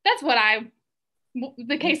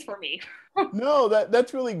the case for me. No,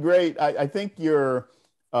 that's really great. I think your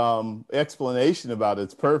explanation about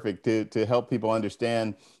it's perfect to help people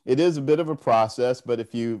understand it is a bit of a process, but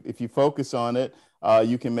if you focus on it,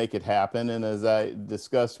 you can make it happen. And as I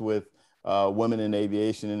discussed with Women in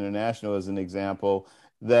Aviation International as an example,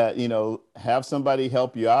 that, you know, have somebody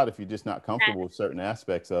help you out if you're just not comfortable with certain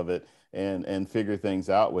aspects of it, and figure things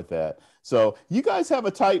out with that. So you guys have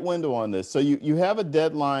a tight window on this. So you have a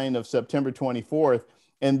deadline of September 24th,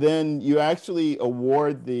 and then you actually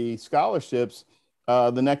award the scholarships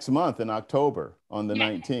the next month in October on the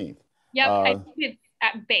 19th. Yep, I think it's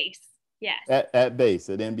at base. Yes. At base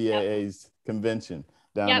at Yep. NBAA's convention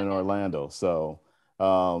down Yep. in Orlando. So,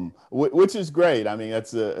 which is great. I mean,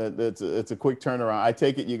 it's a quick turnaround. I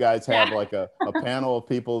take it you guys have Yeah. like a panel of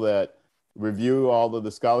people that review all of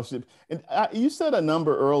the scholarships. And you said a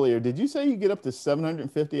number earlier. Did you say you get up to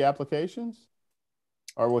 750 applications?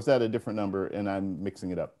 Or was that a different number and I'm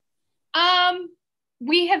mixing it up?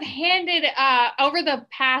 We have handed over the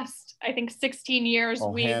past, I think, 16 years.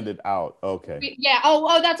 Oh, handed out. Okay. Yeah.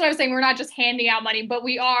 Oh, that's what I was saying. We're not just handing out money, but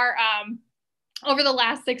we are over the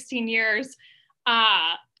last 16 years,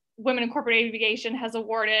 Women in Corporate Aviation has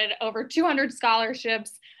awarded over 200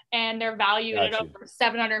 scholarships, and they're valued at over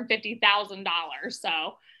 $750,000.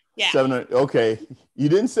 So, yeah. 700. Okay, you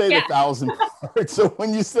didn't say the 1,000 part, so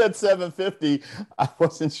when you said 750, I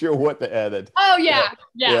wasn't sure what to edit. Oh yeah.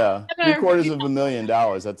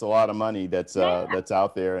 $750,000. That's a lot of money. That's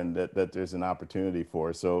out there, and that there's an opportunity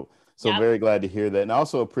for. So very glad to hear that, and I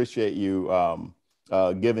also appreciate you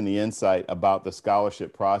giving the insight about the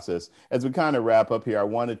scholarship process. As we kind of wrap up here, I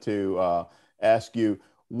wanted to ask you,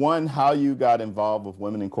 one, how you got involved with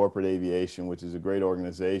Women in Corporate Aviation, which is a great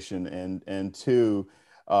organization, and two,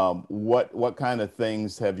 what kind of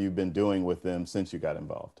things have you been doing with them since you got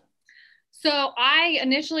involved? So I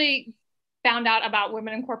initially found out about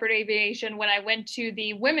Women in Corporate Aviation when I went to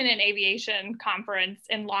the Women in Aviation conference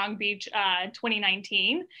in Long Beach,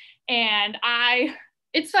 2019. And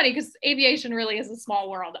it's funny because aviation really is a small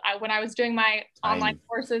world. When I was doing my online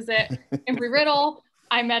courses at Embry-Riddle,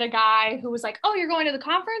 I met a guy who was like, oh, you're going to the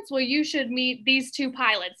conference? Well, you should meet these two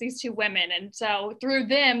pilots, these two women. And so through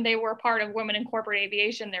them, they were part of Women in Corporate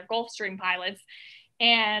Aviation, they're Gulfstream pilots.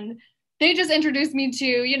 And they just introduced me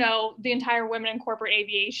to, the entire Women in Corporate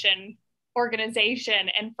Aviation organization.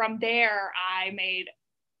 And from there, I made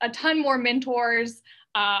a ton more mentors.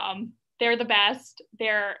 They're the best.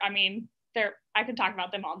 I could talk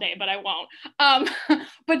about them all day, but I won't.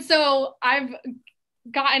 But so I've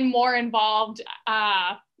gotten more involved in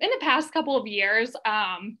the past couple of years.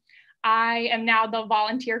 I am now the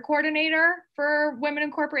volunteer coordinator for Women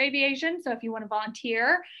in Corporate Aviation. So if you want to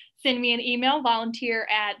volunteer, send me an email,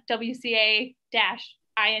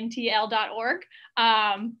 volunteer@wca-intl.org,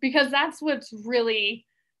 because that's what's really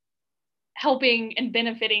helping and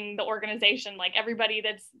benefiting the organization. Like everybody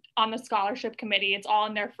that's on the scholarship committee, it's all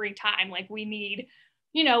in their free time. Like we need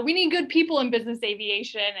good people in business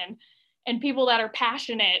aviation and people that are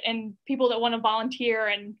passionate and people that want to volunteer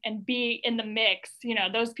and be in the mix.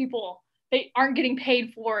 Those people, they aren't getting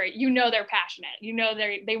paid for it. They're passionate.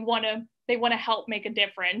 They want to help make a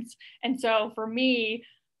difference. And so for me,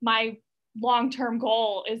 my long-term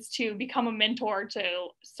goal is to become a mentor to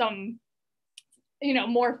some,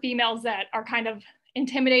 more females that are kind of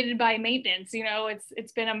intimidated by maintenance.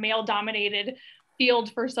 It's been a male-dominated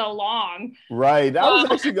field for so long. Right. I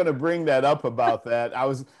was actually going to bring that up about that.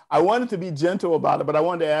 I wanted to be gentle about it, but I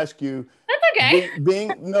wanted to ask you. That's okay.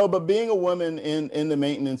 Being a woman in the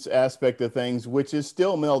maintenance aspect of things, which is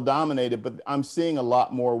still male dominated, but I'm seeing a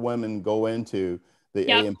lot more women go into the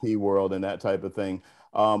A&P world and that type of thing.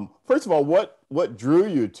 First of all, what drew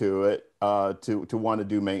you to it, to want to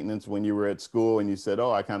do maintenance when you were at school and you said,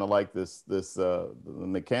 oh, I kind of like this the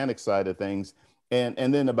mechanic side of things.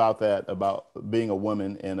 And then about being a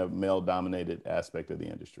woman in a male dominated aspect of the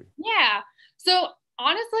industry. Yeah. So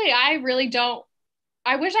honestly, I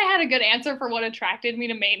wish I had a good answer for what attracted me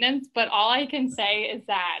to maintenance, but all I can say is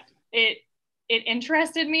that it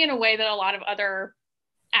interested me in a way that a lot of other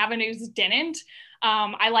avenues didn't.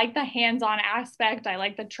 I like the hands-on aspect. I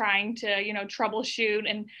like the trying to, troubleshoot.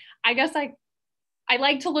 And I guess I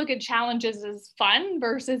like to look at challenges as fun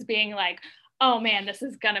versus being like, oh man, this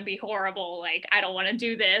is going to be horrible. Like, I don't want to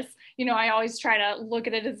do this. I always try to look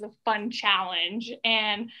at it as a fun challenge.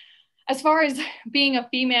 And as far as being a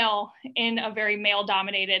female in a very male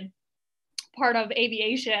dominated part of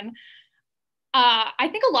aviation, I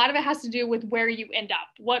think a lot of it has to do with where you end up.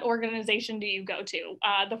 What organization do you go to?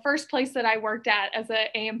 The first place that I worked at as an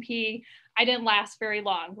A&P, I didn't last very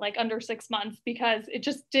long, like under 6 months, because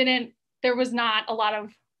there was not a lot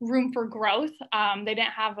of room for growth. They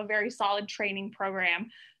didn't have a very solid training program.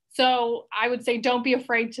 So I would say, don't be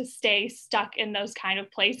afraid to stay stuck in those kind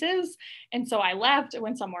of places. And so I left,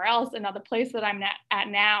 went somewhere else. And now the place that I'm at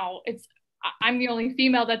now, I'm the only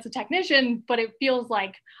female that's a technician, but it feels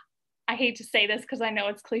like, I hate to say this because I know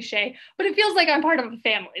it's cliche, but it feels like I'm part of a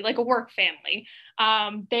family, like a work family.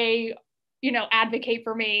 They, advocate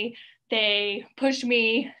for me. They push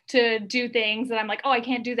me to do things that I'm like, oh, I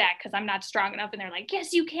can't do that because I'm not strong enough. And they're like,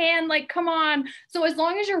 yes, you can, like, come on. So as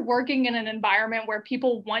long as you're working in an environment where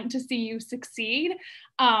people want to see you succeed,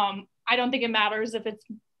 I don't think it matters if it's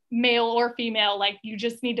male or female, like you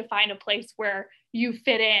just need to find a place where you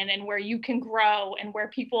fit in and where you can grow and where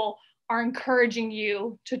people are encouraging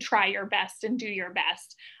you to try your best and do your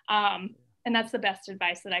best. And that's the best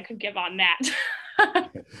advice that I could give on that.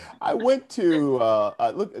 I went to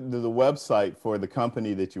look at the website for the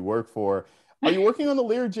company that you work for. Are you working on the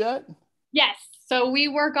Learjet? Yes. So we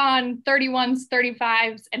work on 31s,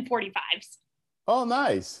 35s, and 45s. Oh,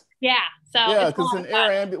 nice. Yeah. So yeah, because an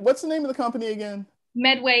air ambulance. What's the name of the company again?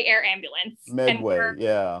 Medway Air Ambulance. Medway,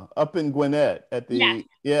 yeah, up in Gwinnett at the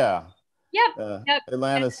yeah. Yep.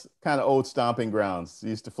 Atlanta's kind of old stomping grounds.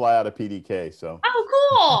 Used to fly out of PDK, so. Oh,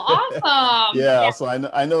 cool! Awesome. Yeah, so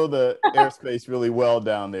I know the airspace really well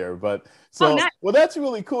down there. But so nice. well, that's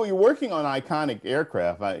really cool. You're working on iconic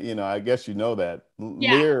aircraft. I guess you know that.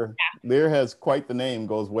 Lear has quite the name.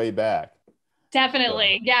 Goes way back.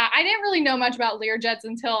 Definitely. So. Yeah. I didn't really know much about Learjets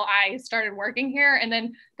until I started working here. And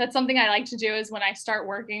then that's something I like to do is when I start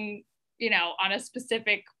working, on a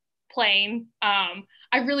specific plane,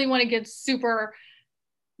 I really want to get super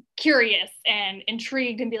curious and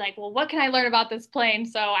intrigued and be like, well, what can I learn about this plane?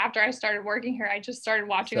 So after I started working here, I just started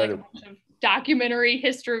watching like a bunch of documentary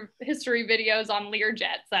history videos on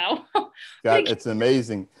Learjet. So it's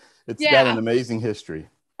amazing. It's got an amazing history.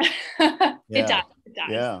 It does.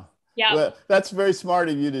 Yeah. Yeah. Well, that's very smart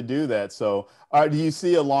of you to do that. So do you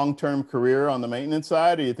see a long-term career on the maintenance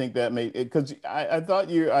side, or you think that because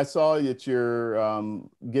I saw that you're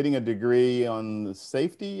getting a degree on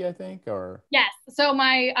safety, I think, or? Yes. So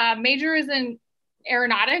my major is in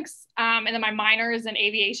aeronautics, and then my minor is in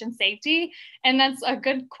aviation safety. And that's a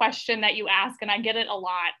good question that you ask, and I get it a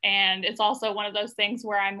lot. And it's also one of those things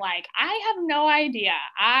where I'm like, I have no idea.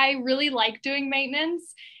 I really like doing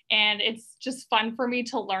maintenance, and it's just fun for me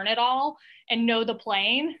to learn it all and know the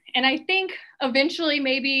plane. And I think eventually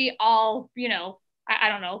maybe I'll, I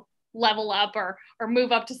don't know, level up or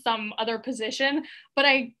move up to some other position, but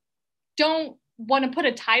I don't want to put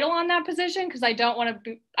a title on that position because I don't want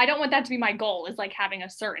that to be my goal, is like having a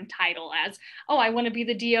certain title as, oh, I want to be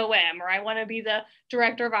the DOM or I want to be the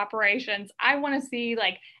director of operations. I want to see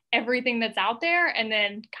like everything that's out there and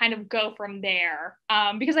then kind of go from there.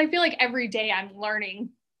 Because I feel like every day I'm learning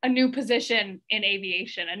a new position in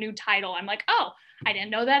aviation, a new title. I'm like, oh, I didn't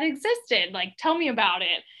know that existed. Like, tell me about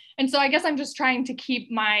it. And so I guess I'm just trying to keep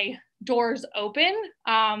my doors open.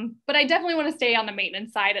 But I definitely want to stay on the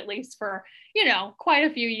maintenance side, at least for, quite a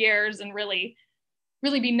few years and really,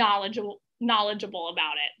 really be knowledgeable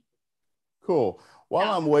about it. Cool.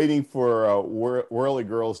 While I'm waiting for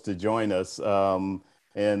Whirly-Girls to join us,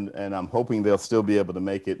 and I'm hoping they'll still be able to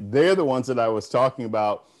make it. They're the ones that I was talking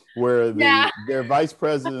about where their vice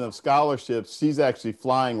president of scholarships, she's actually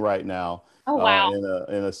flying right now. Oh, wow. In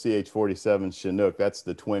a CH-47 Chinook. That's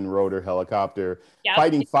the twin rotor helicopter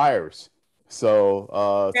fighting fires. So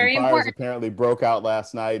some fires apparently broke out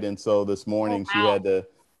last night. And so this morning she had to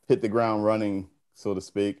hit the ground running, so to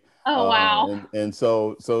speak. Oh, wow. And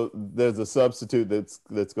so there's a substitute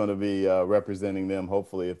that's going to be representing them,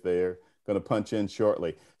 hopefully, if they're going to punch in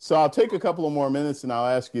shortly. So I'll take a couple of more minutes and I'll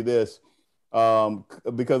ask you this.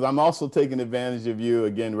 Because I'm also taking advantage of you,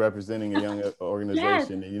 again, representing a young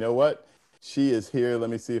organization. And you know what? She is here. Let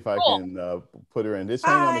me see if I can put her in. Just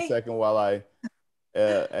hang on a second while I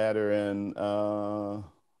add her in.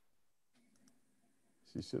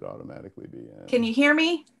 She should automatically be in. Can you hear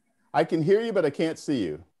me? I can hear you, but I can't see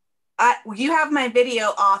you. You have my video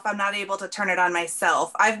off. I'm not able to turn it on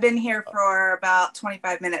myself. I've been here for about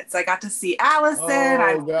 25 minutes. I got to see Allison.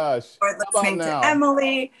 Oh, gosh. Listening to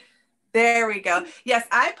Emily. There we go. Yes,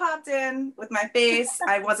 I popped in with my face.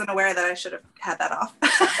 I wasn't aware that I should have had that off.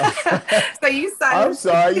 So you silenced.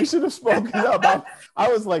 I'm sorry. You should have spoken up. I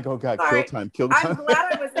was like, oh, God, sorry. Kill time. I'm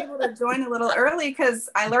glad I was able to join a little early because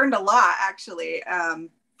I learned a lot, actually,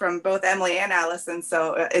 from both Emily and Allison.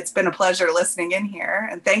 So it's been a pleasure listening in here.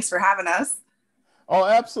 And thanks for having us. Oh,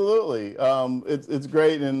 absolutely. It's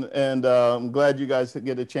great. And I'm glad you guys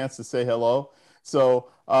get a chance to say hello. So,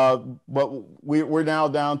 but we're now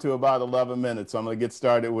down to about 11 minutes. So I'm going to get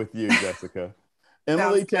started with you, Jessica.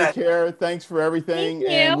 Emily, take care. Thanks for everything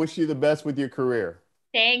and wish you the best with your career.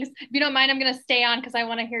 Thanks. If you don't mind, I'm going to stay on because I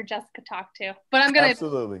want to hear Jessica talk too. But I'm going to.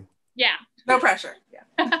 Absolutely. Yeah. No pressure.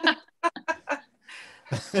 Yeah.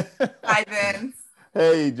 Hi, Vince.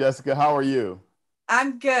 Hey, Jessica. How are you?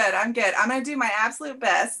 I'm good. I'm good. I'm going to do my absolute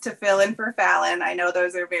best to fill in for Fallon. I know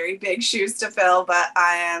those are very big shoes to fill, but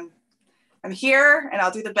I'm here and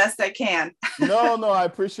I'll do the best I can. No, I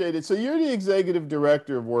appreciate it. So you're the executive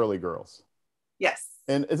director of Whirly-Girls. Yes.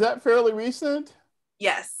 And is that fairly recent?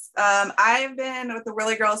 Yes. I've been with the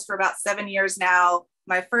Whirly-Girls for about 7 years now.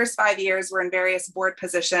 My first 5 years were in various board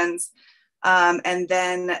positions. And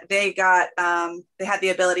then they had the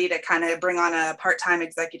ability to kind of bring on a part-time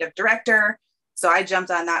executive director. So I jumped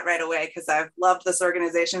on that right away because I've loved this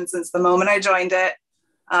organization since the moment I joined it.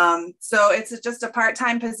 So it's just a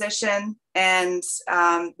part-time position, and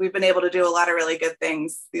we've been able to do a lot of really good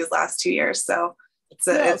things these last 2 years. So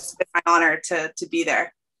it's been my honor to be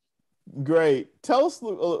there. Great. Tell us a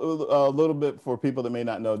little bit for people that may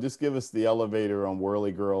not know. Just give us the elevator on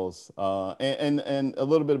Whirly-Girls, and a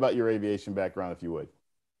little bit about your aviation background, if you would.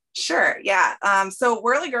 Sure. Yeah. So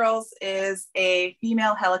Whirly-Girls is a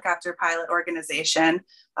female helicopter pilot organization.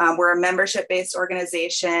 We're a membership-based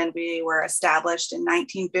organization. We were established in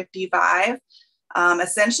 1955,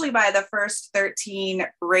 essentially by the first 13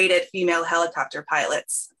 rated female helicopter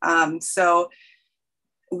pilots. So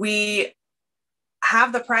we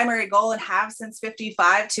have the primary goal, and have since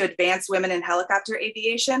 55, to advance women in helicopter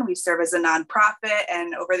aviation. We serve as a nonprofit,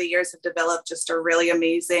 and over the years have developed just a really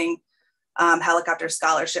amazing helicopter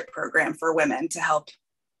scholarship program for women to help,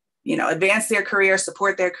 advance their career,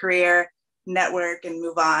 support their career, network, and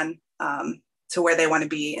move on to where they want to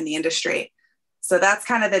be in the industry. So that's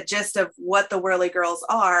kind of the gist of what the Whirly-Girls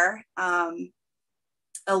are.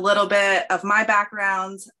 A little bit of my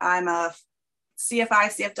background: I'm a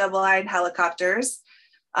CFI, CFII in helicopters,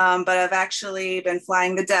 but I've actually been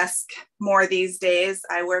flying the desk more these days.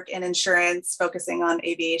 I work in insurance, focusing on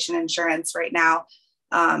aviation insurance right now.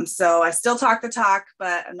 So I still talk the talk,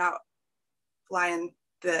 but I'm not flying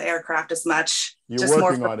the aircraft as much. You're just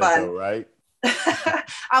working more for on fun. it though, right?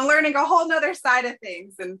 I'm learning a whole nother side of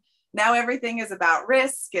things, and now everything is about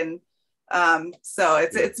risk. And so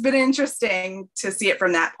it's been interesting to see it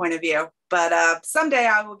from that point of view, but someday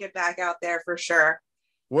I will get back out there for sure.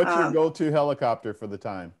 What's your go-to helicopter for the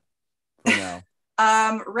time for now?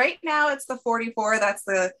 Right now it's the 44. That's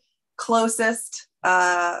the closest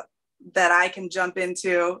that I can jump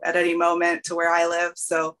into at any moment to where I live.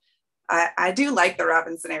 So I do like the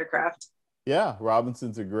Robinson aircraft. Yeah,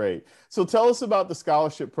 Robinsons are great. So tell us about the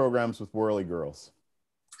scholarship programs with Whirly-Girls.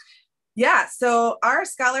 Yeah, so our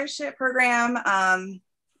scholarship program,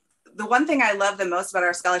 the one thing I love the most about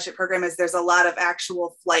our scholarship program is there's a lot of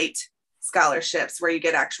actual flight scholarships where you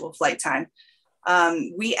get actual flight time.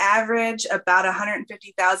 We average about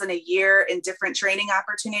 $150,000 a year in different training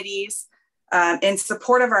opportunities. In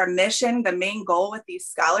support of our mission, the main goal with these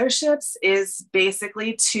scholarships is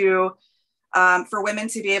basically for women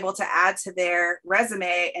to be able to add to their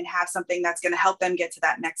resume and have something that's going to help them get to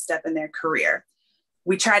that next step in their career.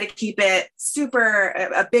 We try to keep it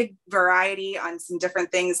a big variety on some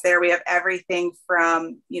different things there. We have everything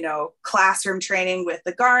from, classroom training with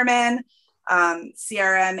the Garmin,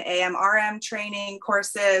 CRM, AM, RM training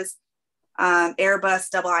courses, Airbus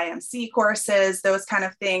IMC courses, those kind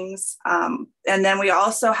of things. And then we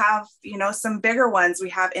also have, some bigger ones. We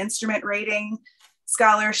have instrument rating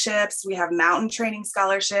scholarships. We have mountain training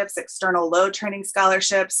scholarships, external load training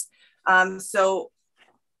scholarships. So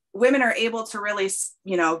women are able to really,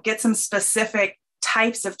 get some specific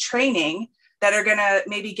types of training that are going to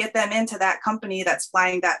maybe get them into that company that's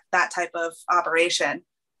flying that type of operation.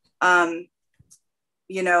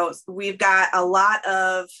 We've got a lot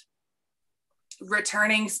of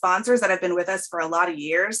returning sponsors that have been with us for a lot of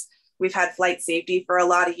years. We've had flight safety for a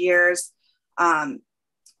lot of years.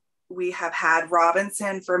 We have had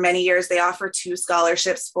Robinson for many years. They offer 2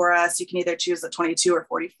 scholarships for us. You can either choose the 22 or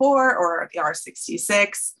 44 or the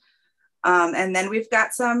R66. And then we've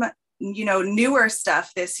got some, newer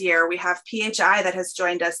stuff this year. We have PHI that has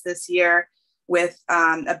joined us this year with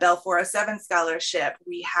a Bell 407 scholarship.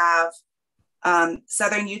 We have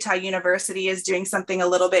Southern Utah University is doing something a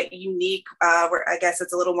little bit unique, where I guess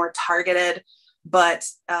it's a little more targeted, but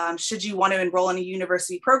should you want to enroll in a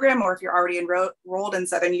university program, or if you're already enrolled in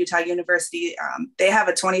Southern Utah University, they have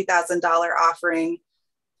a $20,000 offering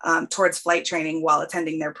towards flight training while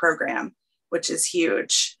attending their program, which is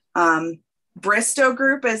huge. Bristow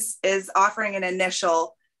Group is offering an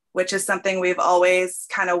initial, which is something we've always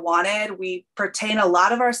kind of wanted. We pertain a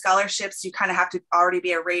lot of our scholarships. You kind of have to already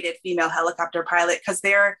be a rated female helicopter pilot because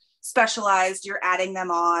they're specialized. You're adding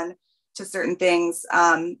them on to certain things.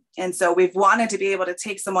 And so we've wanted to be able to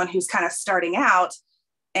take someone who's kind of starting out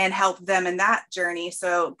and help them in that journey.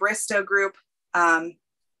 So Bristow Group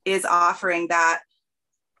is offering that.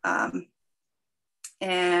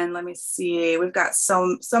 And let me see, we've got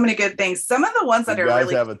so many good things. Some of the ones that you are guys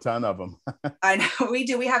really, have a ton of them. I know we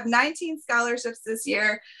do. We have 19 scholarships this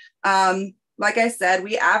year. Like I said,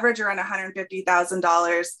 we average around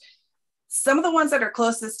 $150,000. Some of the ones that are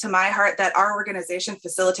closest to my heart that our organization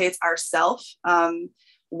facilitates ourselves.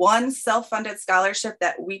 One self-funded scholarship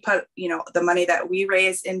that we put, the money that we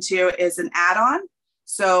raise into is an add-on.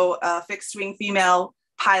 So a fixed wing female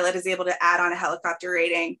pilot is able to add on a helicopter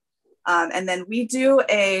rating. And then we do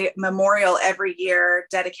a memorial every year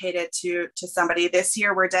dedicated to somebody. This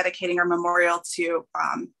year, we're dedicating our memorial to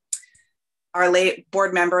our late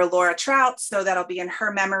board member, Laura Trout. So that'll be in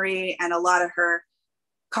her memory, and a lot of her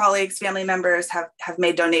colleagues, family members have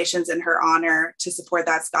made donations in her honor to support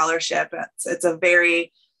that scholarship. It's a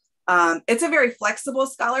very flexible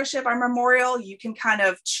scholarship, our memorial. You can kind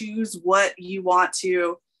of choose what you want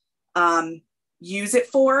to use it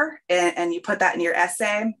for, and you put that in your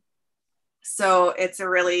essay. So it's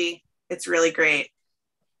really great.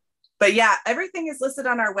 But yeah, everything is listed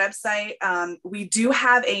on our website. We do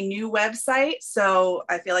have a new website, so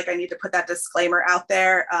I feel like I need to put that disclaimer out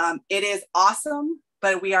there. It is awesome,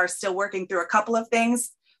 but we are still working through a couple of things,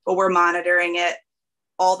 but we're monitoring it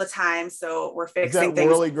all the time. So we're fixing things.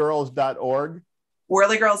 Whirly-Girls.org?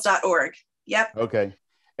 Whirly-Girls.org. Yep. Okay.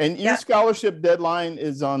 And your scholarship deadline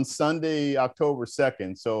is on Sunday, October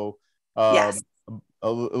 2nd. So yes.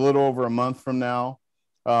 A little over a month from now.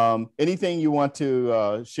 Anything you want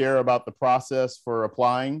to share about the process for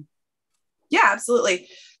applying? Yeah, absolutely.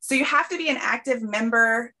 So you have to be an active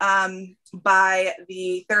member by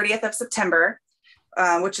the 30th of September,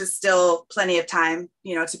 which is still plenty of time,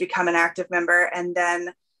 to become an active member. And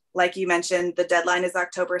then, like you mentioned, the deadline is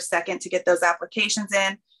October 2nd to get those applications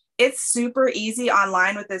in. It's super easy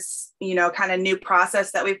online with this, kind of new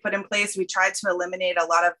process that we've put in place. We tried to eliminate a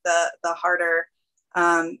lot of the harder,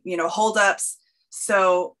 holdups.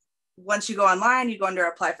 So once you go online, you go under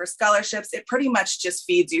apply for scholarships. It pretty much just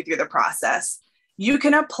feeds you through the process. You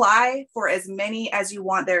can apply for as many as you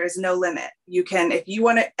want. There is no limit. You can, if you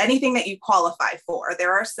want anything that you qualify for.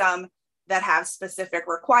 There are some that have specific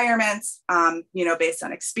requirements, based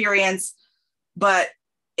on experience. But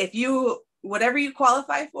whatever you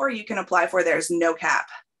qualify for, you can apply for. There's no cap.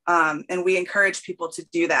 And we encourage people to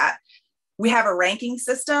do that. We have a ranking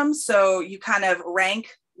system. So you kind of rank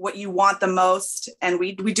what you want the most. And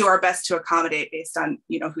we do our best to accommodate based on,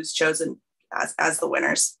 who's chosen as the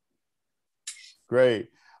winners. Great.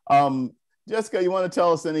 Jessica, you want to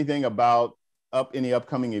tell us anything about any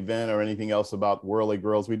upcoming event or anything else about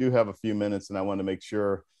Whirly-Girls? We do have a few minutes, and I want to make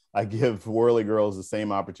sure I give Whirly-Girls the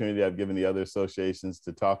same opportunity I've given the other associations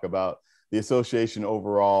to talk about the association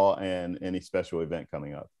overall and any special event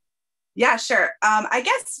coming up. Yeah, sure. I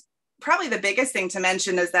guess probably the biggest thing to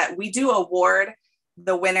mention is that we do award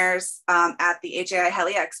the winners at the HAI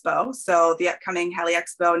Heli Expo. So the upcoming Heli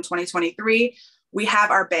Expo in 2023, we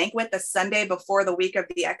have our banquet the Sunday before the week of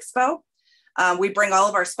the expo. We bring all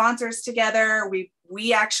of our sponsors together.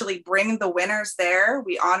 We actually bring the winners there.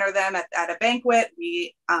 We honor them at a banquet.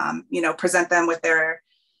 We, present them with their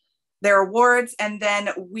awards. And then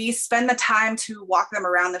we spend the time to walk them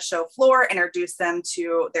around the show floor, introduce them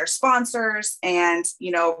to their sponsors, and,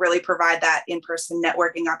 really provide that in-person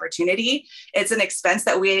networking opportunity. It's an expense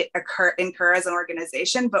that we incur as an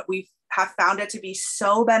organization, but we have found it to be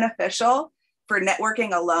so beneficial for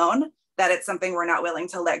networking alone that it's something we're not willing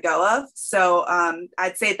to let go of. So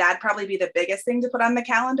I'd say that'd probably be the biggest thing to put on the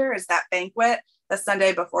calendar is that banquet the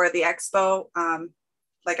Sunday before the expo.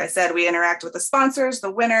 Like I said, we interact with the sponsors,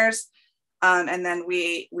 the winners, and then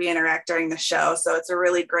we interact during the show. So it's a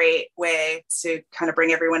really great way to kind of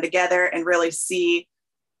bring everyone together and really see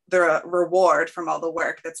the reward from all the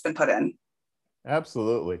work that's been put in.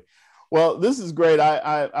 Absolutely. Well, this is great.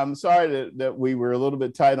 I'm sorry that we were a little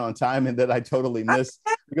bit tight on time and that I totally missed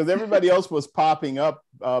because everybody else was popping up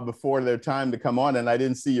before their time to come on and I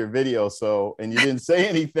didn't see your video. And you didn't say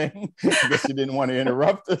anything because you didn't want to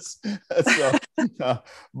interrupt us.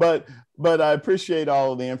 But I appreciate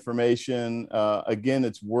all of the information. Again,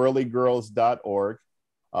 it's whirlygirls.org.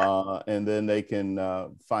 And then they can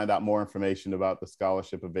find out more information about the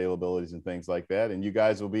scholarship availabilities and things like that. And you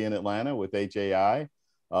guys will be in Atlanta with HAI.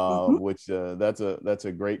 Which that's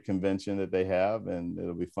a great convention that they have, and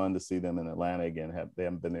it'll be fun to see them in Atlanta again. They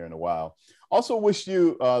haven't been there in a while. Also wish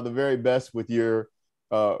you the very best with your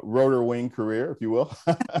rotor wing career, if you will,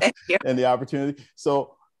 Thank you. and the opportunity.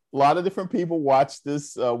 So a lot of different people watch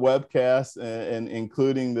this webcast, and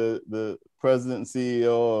including the president and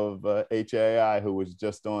CEO of HAI, who was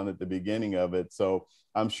just on at the beginning of it. So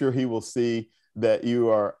I'm sure he will see that you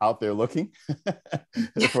are out there looking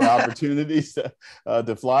for opportunities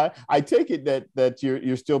to fly. I take it that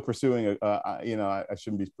you're still pursuing I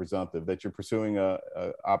shouldn't be presumptive that you're pursuing a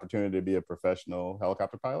opportunity to be a professional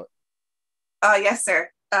helicopter pilot. Yes, sir.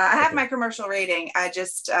 I have my commercial rating. I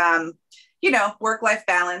just work-life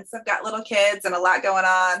balance. I've got little kids and a lot going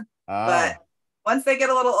on. But once they get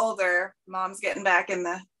a little older, mom's getting back in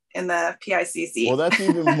in the PICC. Well, that's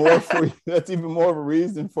even more for you. That's even more of a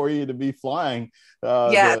reason for you to be flying,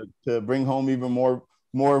 Yeah. to bring home even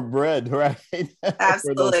more bread, right? For those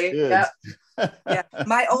Absolutely. kids. Yep. Yeah.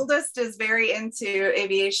 My oldest is very into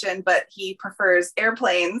aviation, but he prefers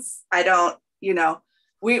airplanes. I don't,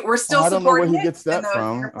 we're still I don't know where supporting he gets that in those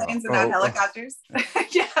from. airplanes and not helicopters.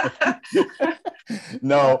 Yeah.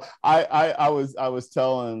 No, I was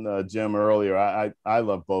telling Jim earlier, I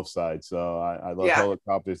love both sides. So I love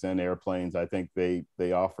helicopters and airplanes. I think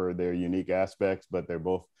they offer their unique aspects, but they're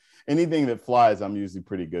both, anything that flies, I'm usually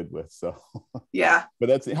pretty good with. So yeah.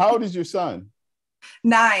 But how old is your son?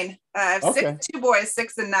 9. I have Okay. 2 boys,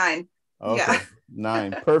 6 and 9. Okay. Yeah.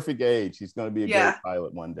 9, perfect age. He's going to be a great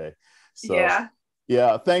pilot one day. So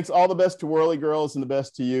yeah, thanks. All the best to Whirly-Girls and the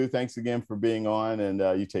best to you. Thanks again for being on, and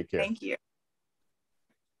you take care. Thank you.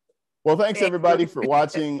 Well, thanks everybody for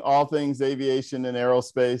watching All Things Aviation and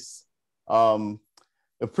Aerospace.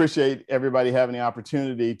 Appreciate everybody having the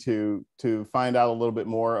opportunity to find out a little bit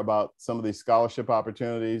more about some of these scholarship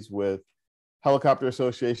opportunities with Helicopter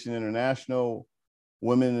Association International,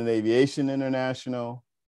 Women in Aviation International,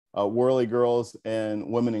 Whirly-Girls,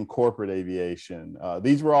 and Women in Corporate Aviation.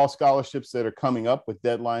 These were all scholarships that are coming up with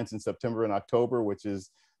deadlines in September and October, which is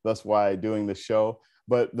thus why I'm doing the show.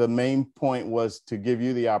 But the main point was to give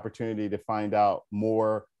you the opportunity to find out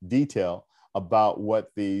more detail about what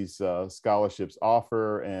these scholarships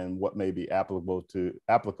offer and what may be applicable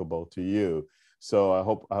to you. So I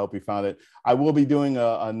hope you found it. I will be doing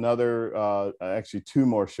actually 2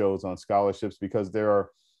 more shows on scholarships, because there are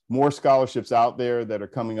more scholarships out there that are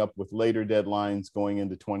coming up with later deadlines going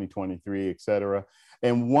into 2023, et cetera.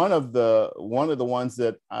 And one of the ones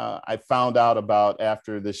that I found out about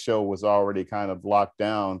after the show was already kind of locked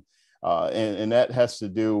down, and that has to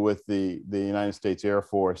do with the United States Air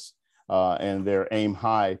Force and their Aim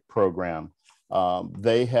High program.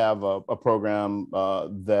 They have a program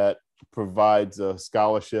that provides a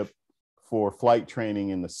scholarship for flight training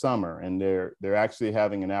in the summer, and they're actually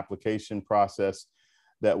having an application process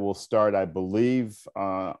that will start, I believe,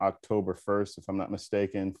 October 1st, if I'm not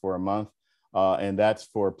mistaken, for a month. And that's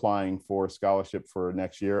for applying for a scholarship for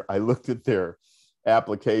next year. I looked at their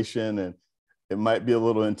application, and it might be a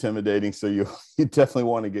little intimidating. So you definitely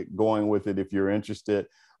want to get going with it if you're interested.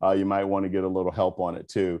 You might want to get a little help on it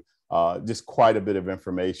too. Just quite a bit of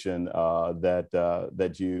information that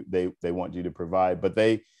they want you to provide. But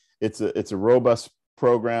it's a robust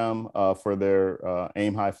program for their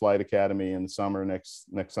Aim High Flight Academy in the summer, next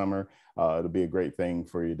summer. It'll be a great thing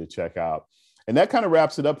for you to check out. And that kind of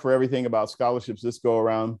wraps it up for everything about scholarships this go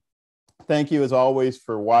around. Thank you as always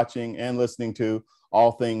for watching and listening to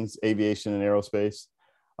All Things Aviation and Aerospace.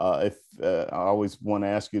 I always want to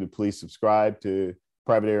ask you to please subscribe to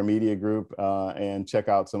Private Air Media Group and check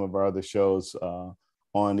out some of our other shows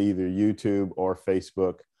on either YouTube or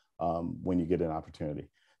Facebook when you get an opportunity.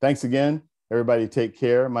 Thanks again. Everybody take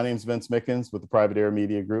care. My name is Vince Mickens with the Private Air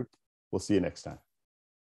Media Group. We'll see you next time.